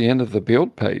like we're at the end of the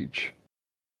build page.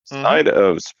 Side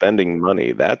of spending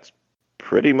money, that's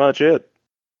pretty much it.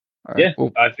 Right,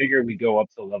 well, I figure we go up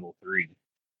to level 3.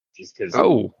 Just because.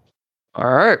 Oh.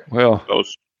 All right. Well. Go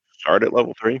start at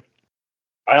level 3?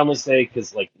 I only say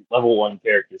because, like, level 1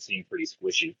 characters seem pretty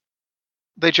squishy.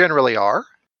 They generally are.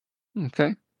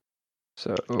 Okay.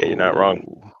 So. Yeah, you're not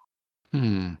wrong.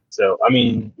 So, I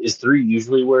mean, is 3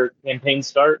 usually where campaigns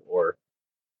start, or?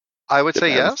 I would say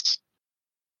yes.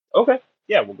 Okay.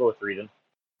 Yeah, we'll go with 3 then.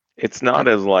 It's not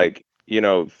as like,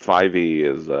 5e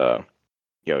is,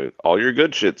 all your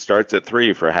good shit starts at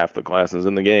 3 for half the classes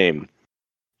in the game.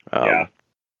 Yeah.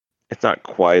 It's not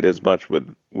quite as much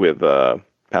with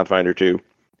Pathfinder 2,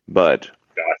 but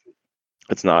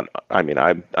it's not. I mean,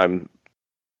 I'm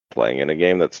playing in a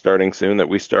game that's starting soon that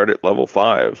we start at level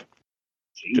 5.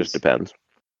 Jeez. Just depends.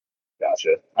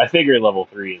 Gotcha. I figure level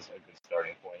 3 is a good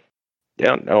starting point.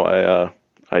 Yeah, no,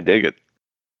 I dig it.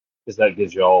 Because that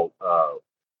gives y'all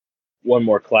one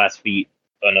more class feat,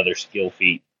 another skill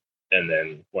feat, and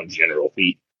then 1 general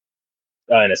feat,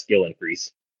 and a skill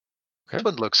increase. Okay. This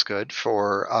one looks good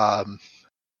for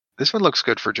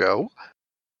Joe.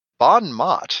 Bon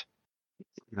Mott.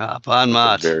 Bon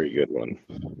Mott. Very good one.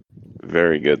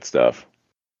 Very good stuff.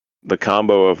 The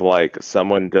combo of, like,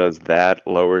 someone does that,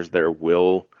 lowers their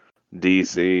will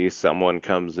DC, someone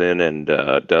comes in and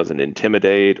does an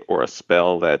intimidate or a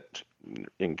spell that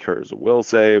incurs a will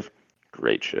save.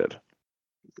 Great shit.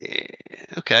 Yeah,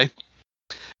 okay.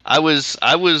 I was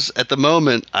at the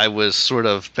moment I was sort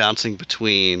of bouncing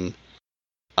between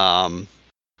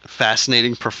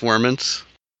fascinating performance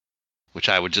which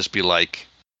I would just be like,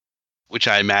 which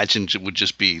I imagined would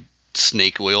just be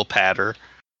snake oil patter,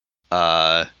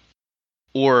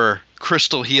 or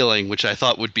crystal healing, which I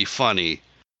thought would be funny.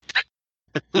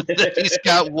 He's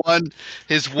got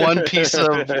his one piece of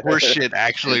horseshit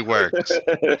actually works.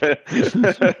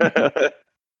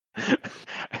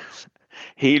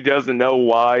 He doesn't know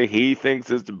why. He thinks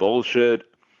it's bullshit.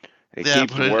 It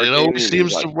keeps but working. it always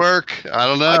seems to work. I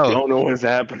don't know. I don't know what's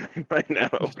happening right now.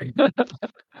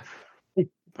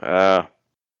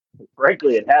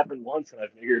 Frankly, it happened once, and I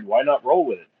figured, why not roll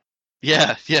with it?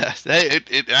 Yeah.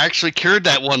 It actually cured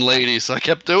that one lady, so I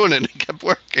kept doing it, and it kept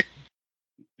working.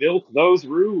 Built those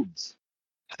rubes.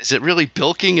 Is it really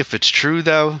bilking if it's true,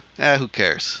 though? Who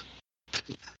cares?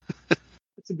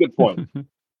 That's a good point.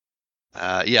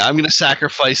 Yeah, I'm going to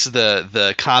sacrifice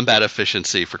the combat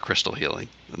efficiency for crystal healing.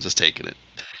 I'm just taking it.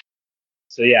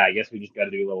 So yeah, I guess we just got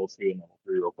to do level 2 and level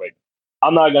 3 real quick.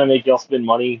 I'm not going to make y'all spend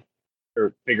money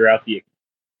or figure out the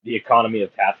economy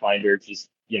of Pathfinder. Just,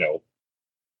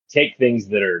 take things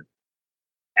that are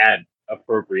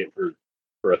appropriate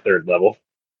for a 3rd level.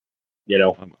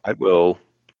 I will.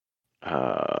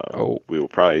 We will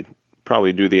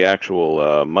probably do the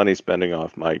actual money spending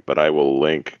off mic, but I will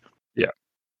link. Yeah.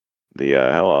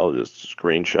 I'll just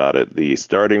screenshot it. The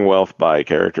starting wealth by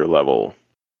character level.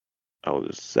 I'll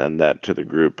just send that to the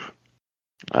group.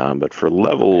 But for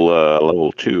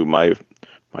level 2, my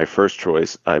first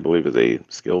choice, I believe, is a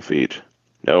skill feat.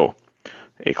 No,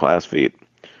 a class feat.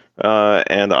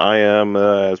 And I am,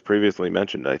 as previously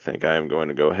mentioned, I think I am going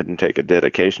to go ahead and take a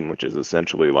dedication, which is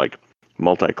essentially like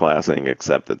multi-classing,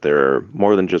 except that there are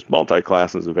more than just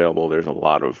multi-classes available. There's a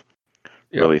lot of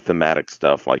really thematic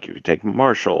stuff, like you could take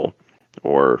martial,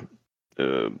 or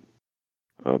a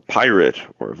pirate,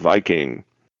 or Viking.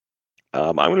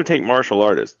 I'm going to take martial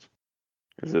artist,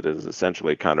 because it is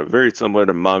essentially kind of very similar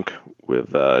to monk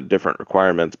with different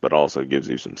requirements, but also gives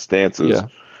you some stances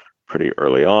pretty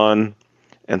early on.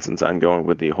 And since I'm going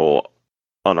with the whole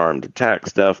unarmed attack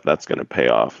stuff, that's going to pay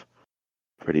off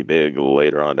pretty big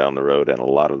later on down the road. And a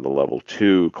lot of the level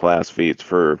 2 class feats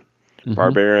for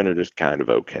Barbarian are just kind of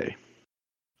okay.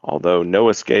 Although no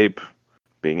escape,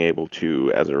 being able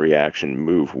to, as a reaction,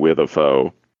 move with a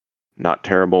foe, not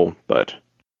terrible, but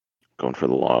going for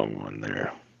the long one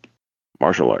there.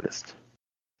 Martial artist.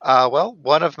 Well,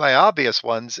 one of my obvious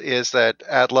ones is that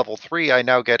at level 3, I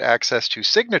now get access to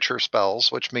signature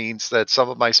spells, which means that some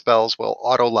of my spells will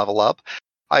auto-level up.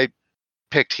 I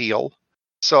picked Heal,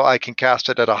 so I can cast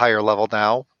it at a higher level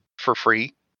now for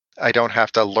free. I don't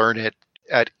have to learn it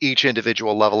at each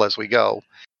individual level as we go.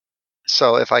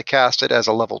 So if I cast it as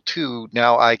a level 2,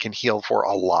 now I can heal for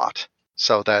a lot.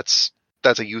 So that's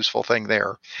a useful thing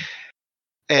there.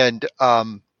 And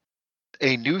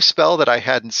a new spell that I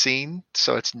hadn't seen,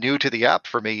 so it's new to the app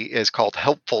for me, is called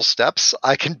Helpful Steps.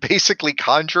 I can basically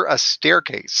conjure a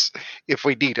staircase if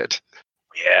we need it.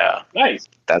 Yeah. Nice.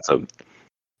 That's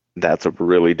a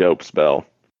really dope spell.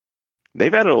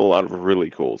 They've added a lot of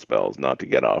really cool spells, not to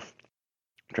get off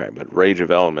track, but Rage of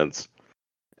Elements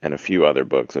and a few other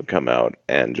books have come out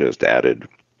and just added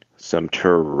some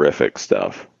terrific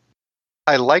stuff.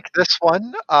 I like this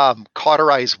one.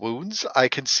 Cauterize Wounds. I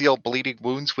conceal bleeding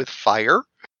wounds with fire.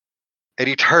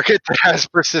 Any target that has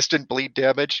persistent bleed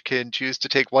damage can choose to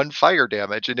take 1 fire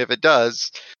damage, and if it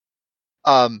does,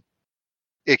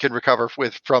 it can recover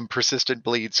from persistent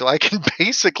bleed. So I can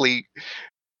basically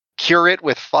cure it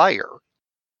with fire.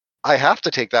 I have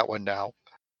to take that one now.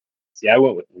 See, I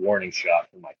went with Warning Shot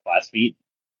for my class feat.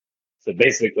 So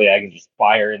basically, I can just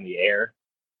fire in the air,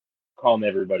 calm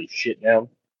everybody's shit down.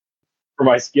 For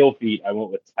my skill feat, I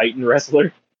went with Titan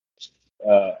Wrestler.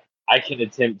 I can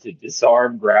attempt to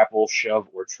disarm, grapple, shove,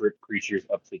 or trip creatures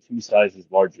up to 2 sizes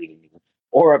larger than you,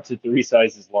 or up to 3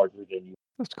 sizes larger than you.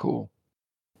 That's cool.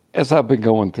 As I've been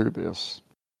going through this,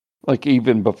 like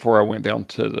even before I went down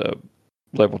to the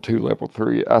level 2, level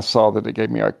 3, I saw that it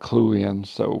gave me a clue in.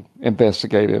 So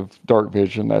investigative, dark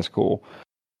vision, that's cool.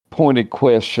 Pointed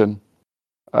question,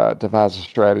 devise a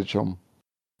stratagem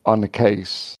on the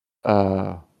case.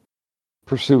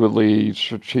 Pursue a lead,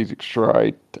 strategic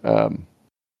strike,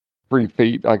 3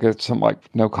 feet. I get some like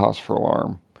no cost for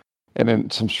alarm, and then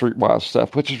some streetwise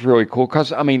stuff, which is really cool.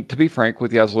 Because I mean, to be frank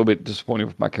with you, I was a little bit disappointed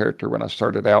with my character when I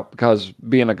started out because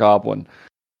being a goblin,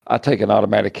 I take an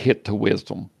automatic hit to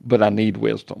wisdom, but I need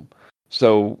wisdom,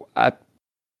 so I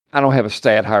don't have a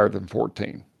stat higher than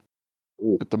 14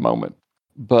 at the moment.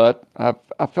 But I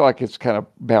feel like it's kind of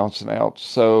balancing out.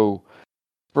 So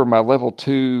for my level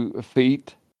 2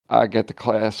 feat, I get the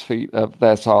class feat of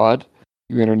That's Odd.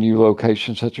 You enter a new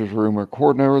location such as room or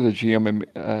corridor. The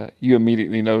GM, you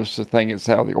immediately notice the thing is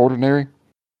out of the ordinary.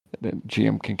 then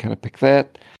GM can kind of pick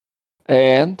that.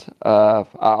 And I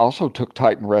also took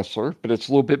Titan Wrestler, but it's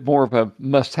a little bit more of a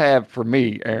must-have for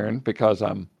me, Aaron, because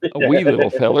I'm a wee little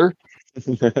feller.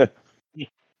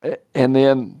 And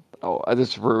then, this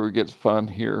is where it gets fun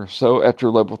here. So after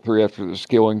level 3, after the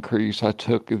skill increase, I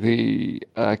took the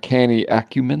Canny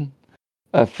Acumen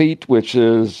feat, which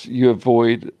is you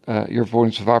avoid your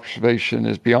avoidance of observation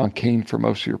is beyond keen for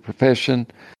most of your profession.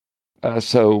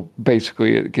 So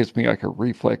basically, it gives me like a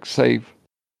reflex save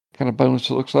kind of bonus.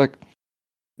 It looks like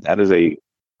That is a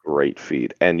great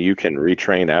feat, and you can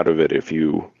retrain out of it if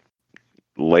you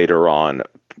later on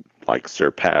like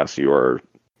surpass your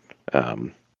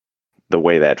the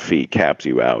way that feat caps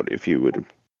you out. If you would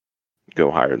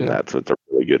go higher than that, so it's a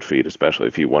really good feat, especially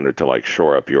if you wanted to like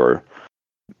shore up your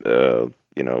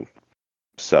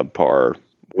subpar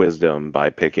wisdom by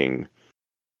picking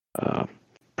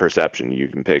perception. You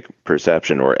can pick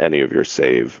perception or any of your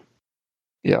save.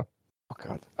 Yeah. Oh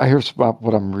God. Here's about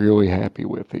what I'm really happy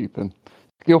with, Ethan.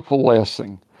 Skillful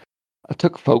Lessing. I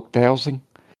took Folk Dowsing.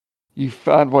 You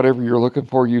find whatever you're looking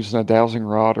for using a dowsing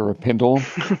rod or a pendulum.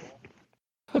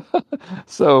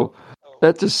 So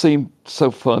that just seemed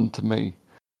so fun to me.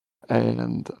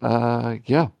 And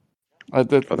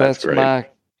that's great. my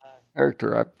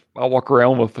character. I walk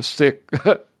around with a stick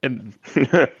and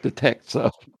detect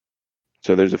stuff.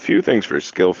 So there's a few things for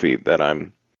skill feat that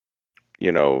I'm,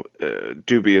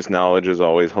 dubious knowledge is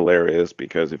always hilarious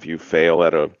because if you fail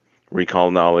at a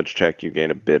recall knowledge check, you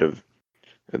gain a bit of,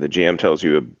 the GM tells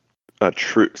you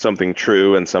something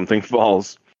true and something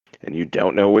false, and you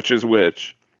don't know which is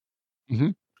which. Mm-hmm.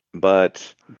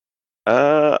 But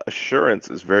assurance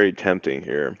is very tempting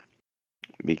here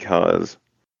because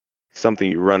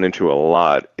something you run into a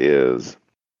lot is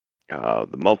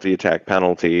the multi-attack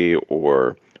penalty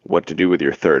or what to do with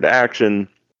your third action.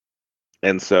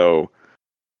 And so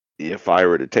if I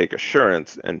were to take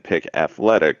assurance and pick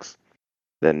athletics,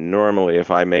 then normally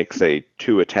if I make, say,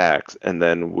 2 attacks and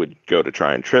then would go to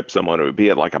try and trip someone, it would be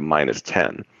at like a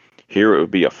 -10. Here it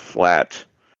would be a flat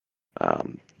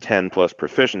 10 plus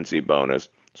proficiency bonus.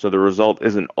 So the result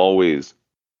isn't always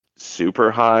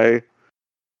super high.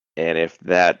 And if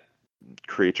that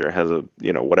creature has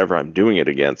whatever I'm doing it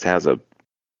against has a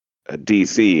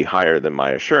DC higher than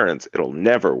my assurance, it'll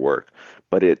never work.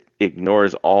 But it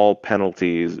ignores all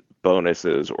penalties,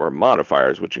 bonuses, or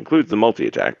modifiers, which includes the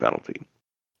multi-attack penalty.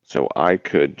 So I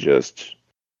could just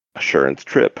assurance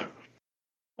trip.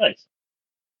 Nice.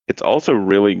 It's also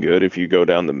really good if you go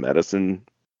down the medicine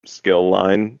skill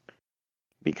line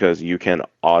because you can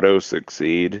auto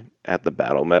succeed at the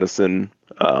battle medicine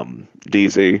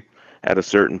DC at a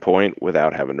certain point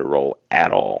without having to roll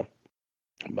at all.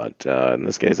 But in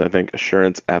this case, I think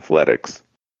assurance athletics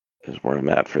is where I'm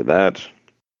at for that.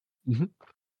 Mm-hmm.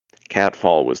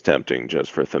 Catfall was tempting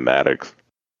just for thematics.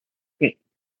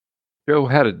 Joe,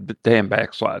 how did Dan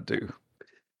Backslide do?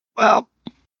 Well,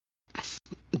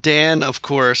 Dan, of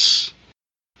course,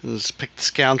 has picked the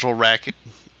Scoundrel Racket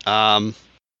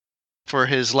for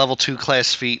his level 2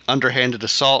 class feat, Underhanded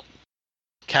Assault.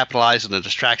 Capitalize on a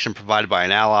distraction provided by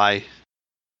an ally.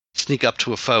 Sneak up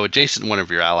to a foe adjacent to one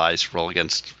of your allies. Roll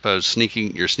against foes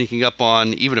you're sneaking up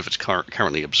on, even if it's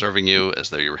currently observing you, as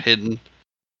though you're hidden.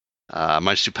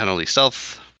 -2 penalty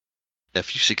stealth.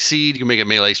 If you succeed, you make a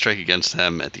melee strike against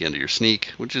them at the end of your sneak,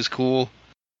 which is cool.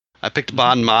 I picked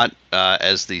Bon Mot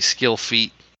as the skill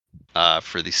feat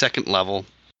for the 2nd level,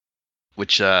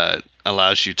 which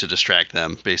allows you to distract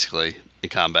them, basically, in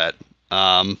combat.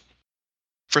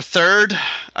 For 3rd,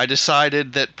 I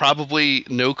decided that probably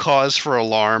no cause for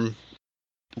alarm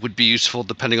would be useful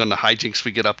depending on the hijinks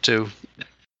we get up to.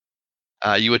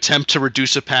 You attempt to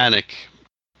reduce a panic.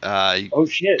 Oh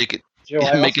shit! Joe,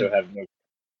 I also have no.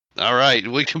 All right,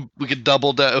 we can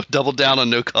double down on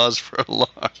no cause for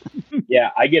alarm.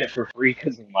 Yeah, I get it for free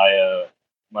because of my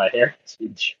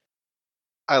heritage.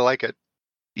 I like it.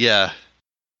 Yeah.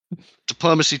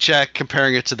 Diplomacy check,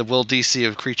 comparing it to the will DC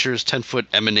of creatures, 10-foot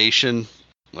emanation.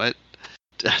 What?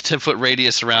 10-foot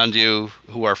radius around you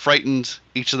who are frightened.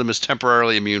 Each of them is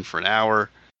temporarily immune for an hour.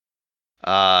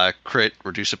 Crit,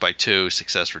 reduce it by 2.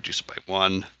 Success, reduce it by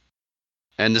 1.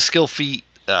 And the skill feat,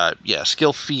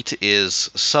 skill feat is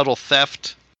Subtle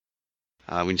Theft.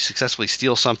 When you successfully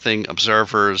steal something,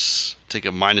 observers take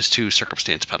a -2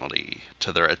 circumstance penalty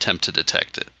to their attempt to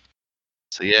detect it.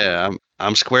 So yeah,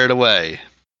 I'm squared away.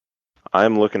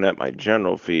 I'm looking at my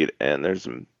general feat, and there's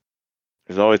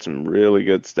always some really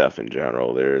good stuff in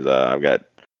general. There's I've got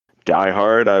Die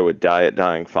Hard. I would die at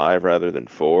dying 5 rather than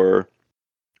 4.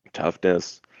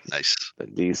 Toughness. Nice. The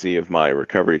DC of my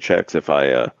recovery checks if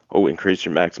I increase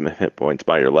your maximum hit points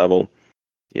by your level.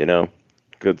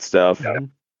 Good stuff. Yeah.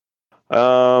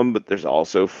 But there's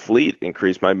also Fleet,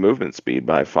 increased my movement speed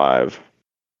by 5.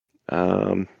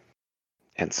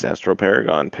 Ancestral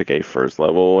Paragon, pick a first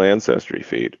level ancestry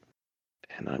feat.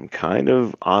 And I'm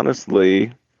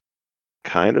honestly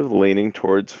leaning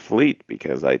towards Fleet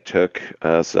because I took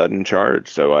a sudden charge,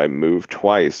 so I moved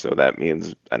twice, so that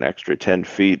means an extra 10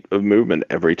 feet of movement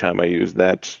every time I use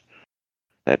that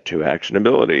 2-action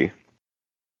ability.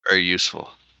 Very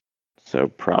useful. So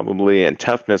probably, and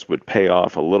toughness would pay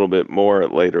off a little bit more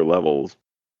at later levels.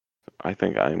 I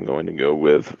think I'm going to go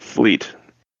with Fleet.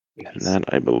 Nice. And that,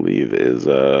 I believe, is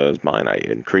mine. I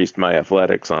increased my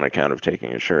athletics on account of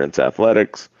taking Assurance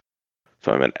Athletics,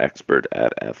 so I'm an expert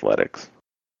at athletics.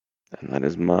 And that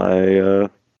is my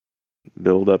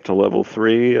build up to level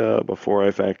 3 before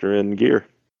I factor in gear.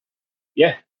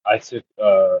 Yeah, I took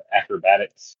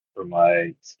acrobatics for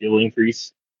my skill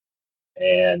increase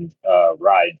and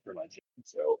ride for my gym,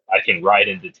 so I can ride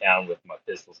into town with my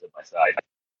pistols at my side.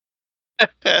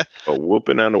 A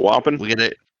whooping and a whopping. We get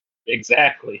it.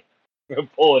 Exactly.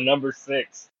 Pull a number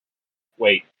 6.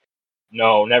 Wait,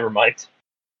 no, never mind.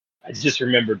 I just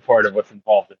remembered part of what's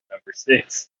involved in number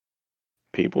 6.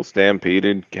 People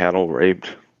stampeded, cattle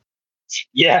raped.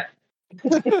 Yeah.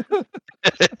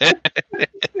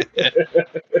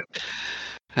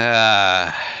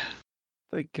 I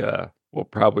think we'll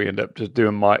probably end up just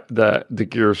doing the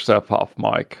gear stuff off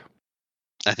mic.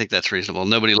 I think that's reasonable.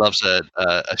 Nobody loves a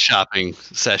shopping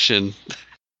session.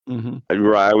 Mm-hmm.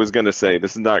 I was going to say,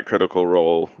 this is not Critical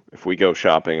Role. If we go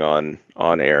shopping on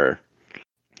air, it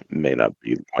may not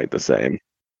be quite the same.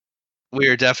 We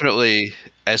are definitely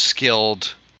as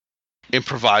skilled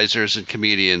improvisers and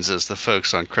comedians as the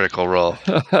folks on Critical Role.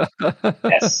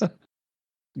 Yes.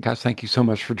 Guys, thank you so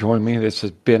much for joining me. This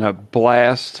has been a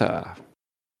blast.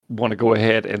 Want to go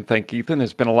ahead and thank Ethan.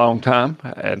 It's been a long time,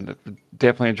 and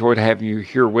definitely enjoyed having you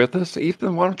here with us.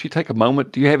 Ethan, why don't you take a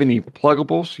moment? Do you have any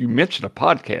pluggables? You mentioned a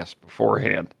podcast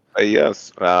beforehand.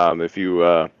 Yes. If you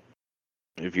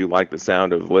like the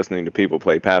sound of listening to people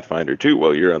play Pathfinder 2,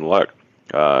 well, you're in luck.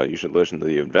 You should listen to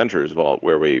the Adventurers Vault,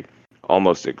 where we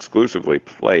almost exclusively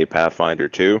play Pathfinder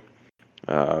 2.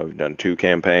 We've done 2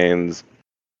 campaigns.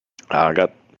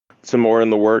 Got some more in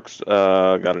the works.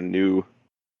 Got a new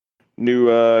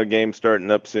game starting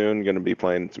up soon. Going to be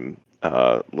playing some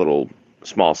little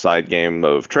small side game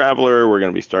of Traveler. We're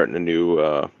going to be starting a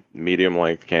new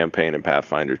medium-length campaign in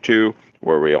Pathfinder 2,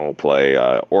 where we all play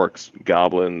orcs,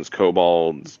 goblins,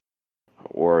 kobolds,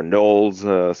 or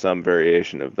gnolls, some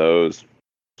variation of those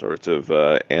sorts of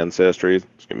ancestries.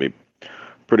 It's going to be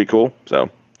pretty cool. So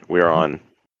we are on.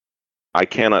 I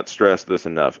cannot stress this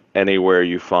enough. Anywhere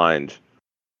you find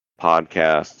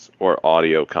podcasts or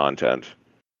audio content,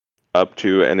 up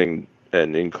to and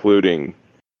including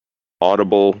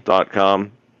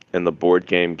audible.com and the Board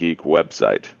Game Geek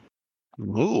website.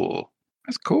 Ooh.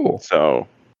 That's cool. So,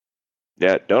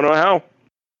 yeah, don't know how,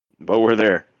 but we're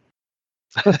there.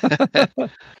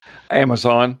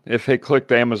 Amazon. If they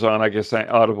clicked Amazon, I guess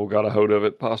Audible got a hold of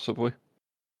it, possibly.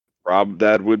 Rob,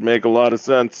 that would make a lot of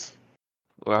sense.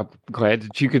 Well, I'm glad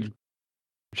that you could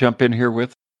jump in here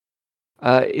with.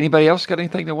 Anybody else got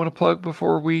anything they want to plug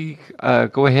before we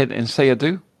go ahead and say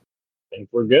adieu? I think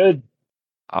we're good.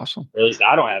 Awesome. Or at least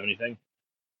I don't have anything.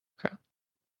 Okay.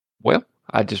 Well,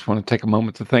 I just want to take a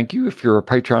moment to thank you. If you're a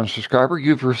Patreon subscriber,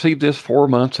 you've received this 4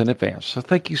 months in advance. So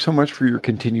thank you so much for your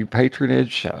continued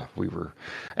patronage. We were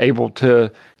able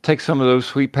to take some of those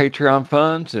sweet Patreon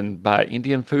funds and buy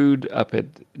Indian food up at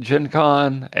Gen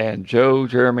Con, and Joe,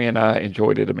 Jeremy, and I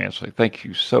enjoyed it immensely. Thank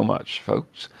you so much,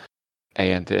 folks.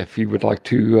 And if you would like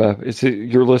to,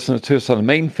 you're listening to us on the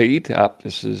main feed.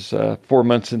 This is 4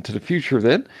 months into the future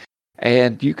then.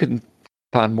 And you can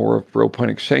find more of Roll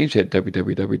Point Exchange at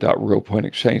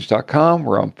www.rollpointexchange.com.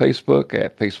 We're on Facebook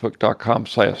at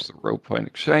facebook.com/the Roll Point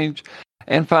Exchange.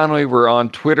 And finally, we're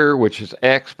on Twitter, which is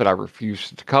X, but I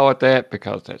refuse to call it that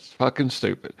because that's fucking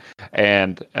stupid.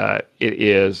 And it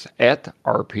is at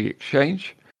RP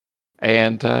Exchange.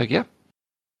 And yeah,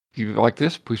 if you like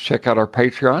this, please check out our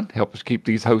Patreon. Help us keep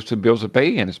these hosted bills at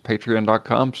bay. And it's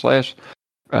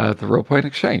patreon.com/the Roll Point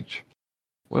Exchange.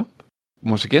 Well,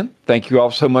 once again, thank you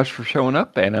all so much for showing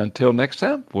up. And until next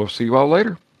time, we'll see you all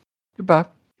later. Goodbye.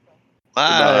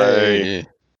 Bye.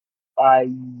 Goodbye.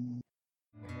 Bye.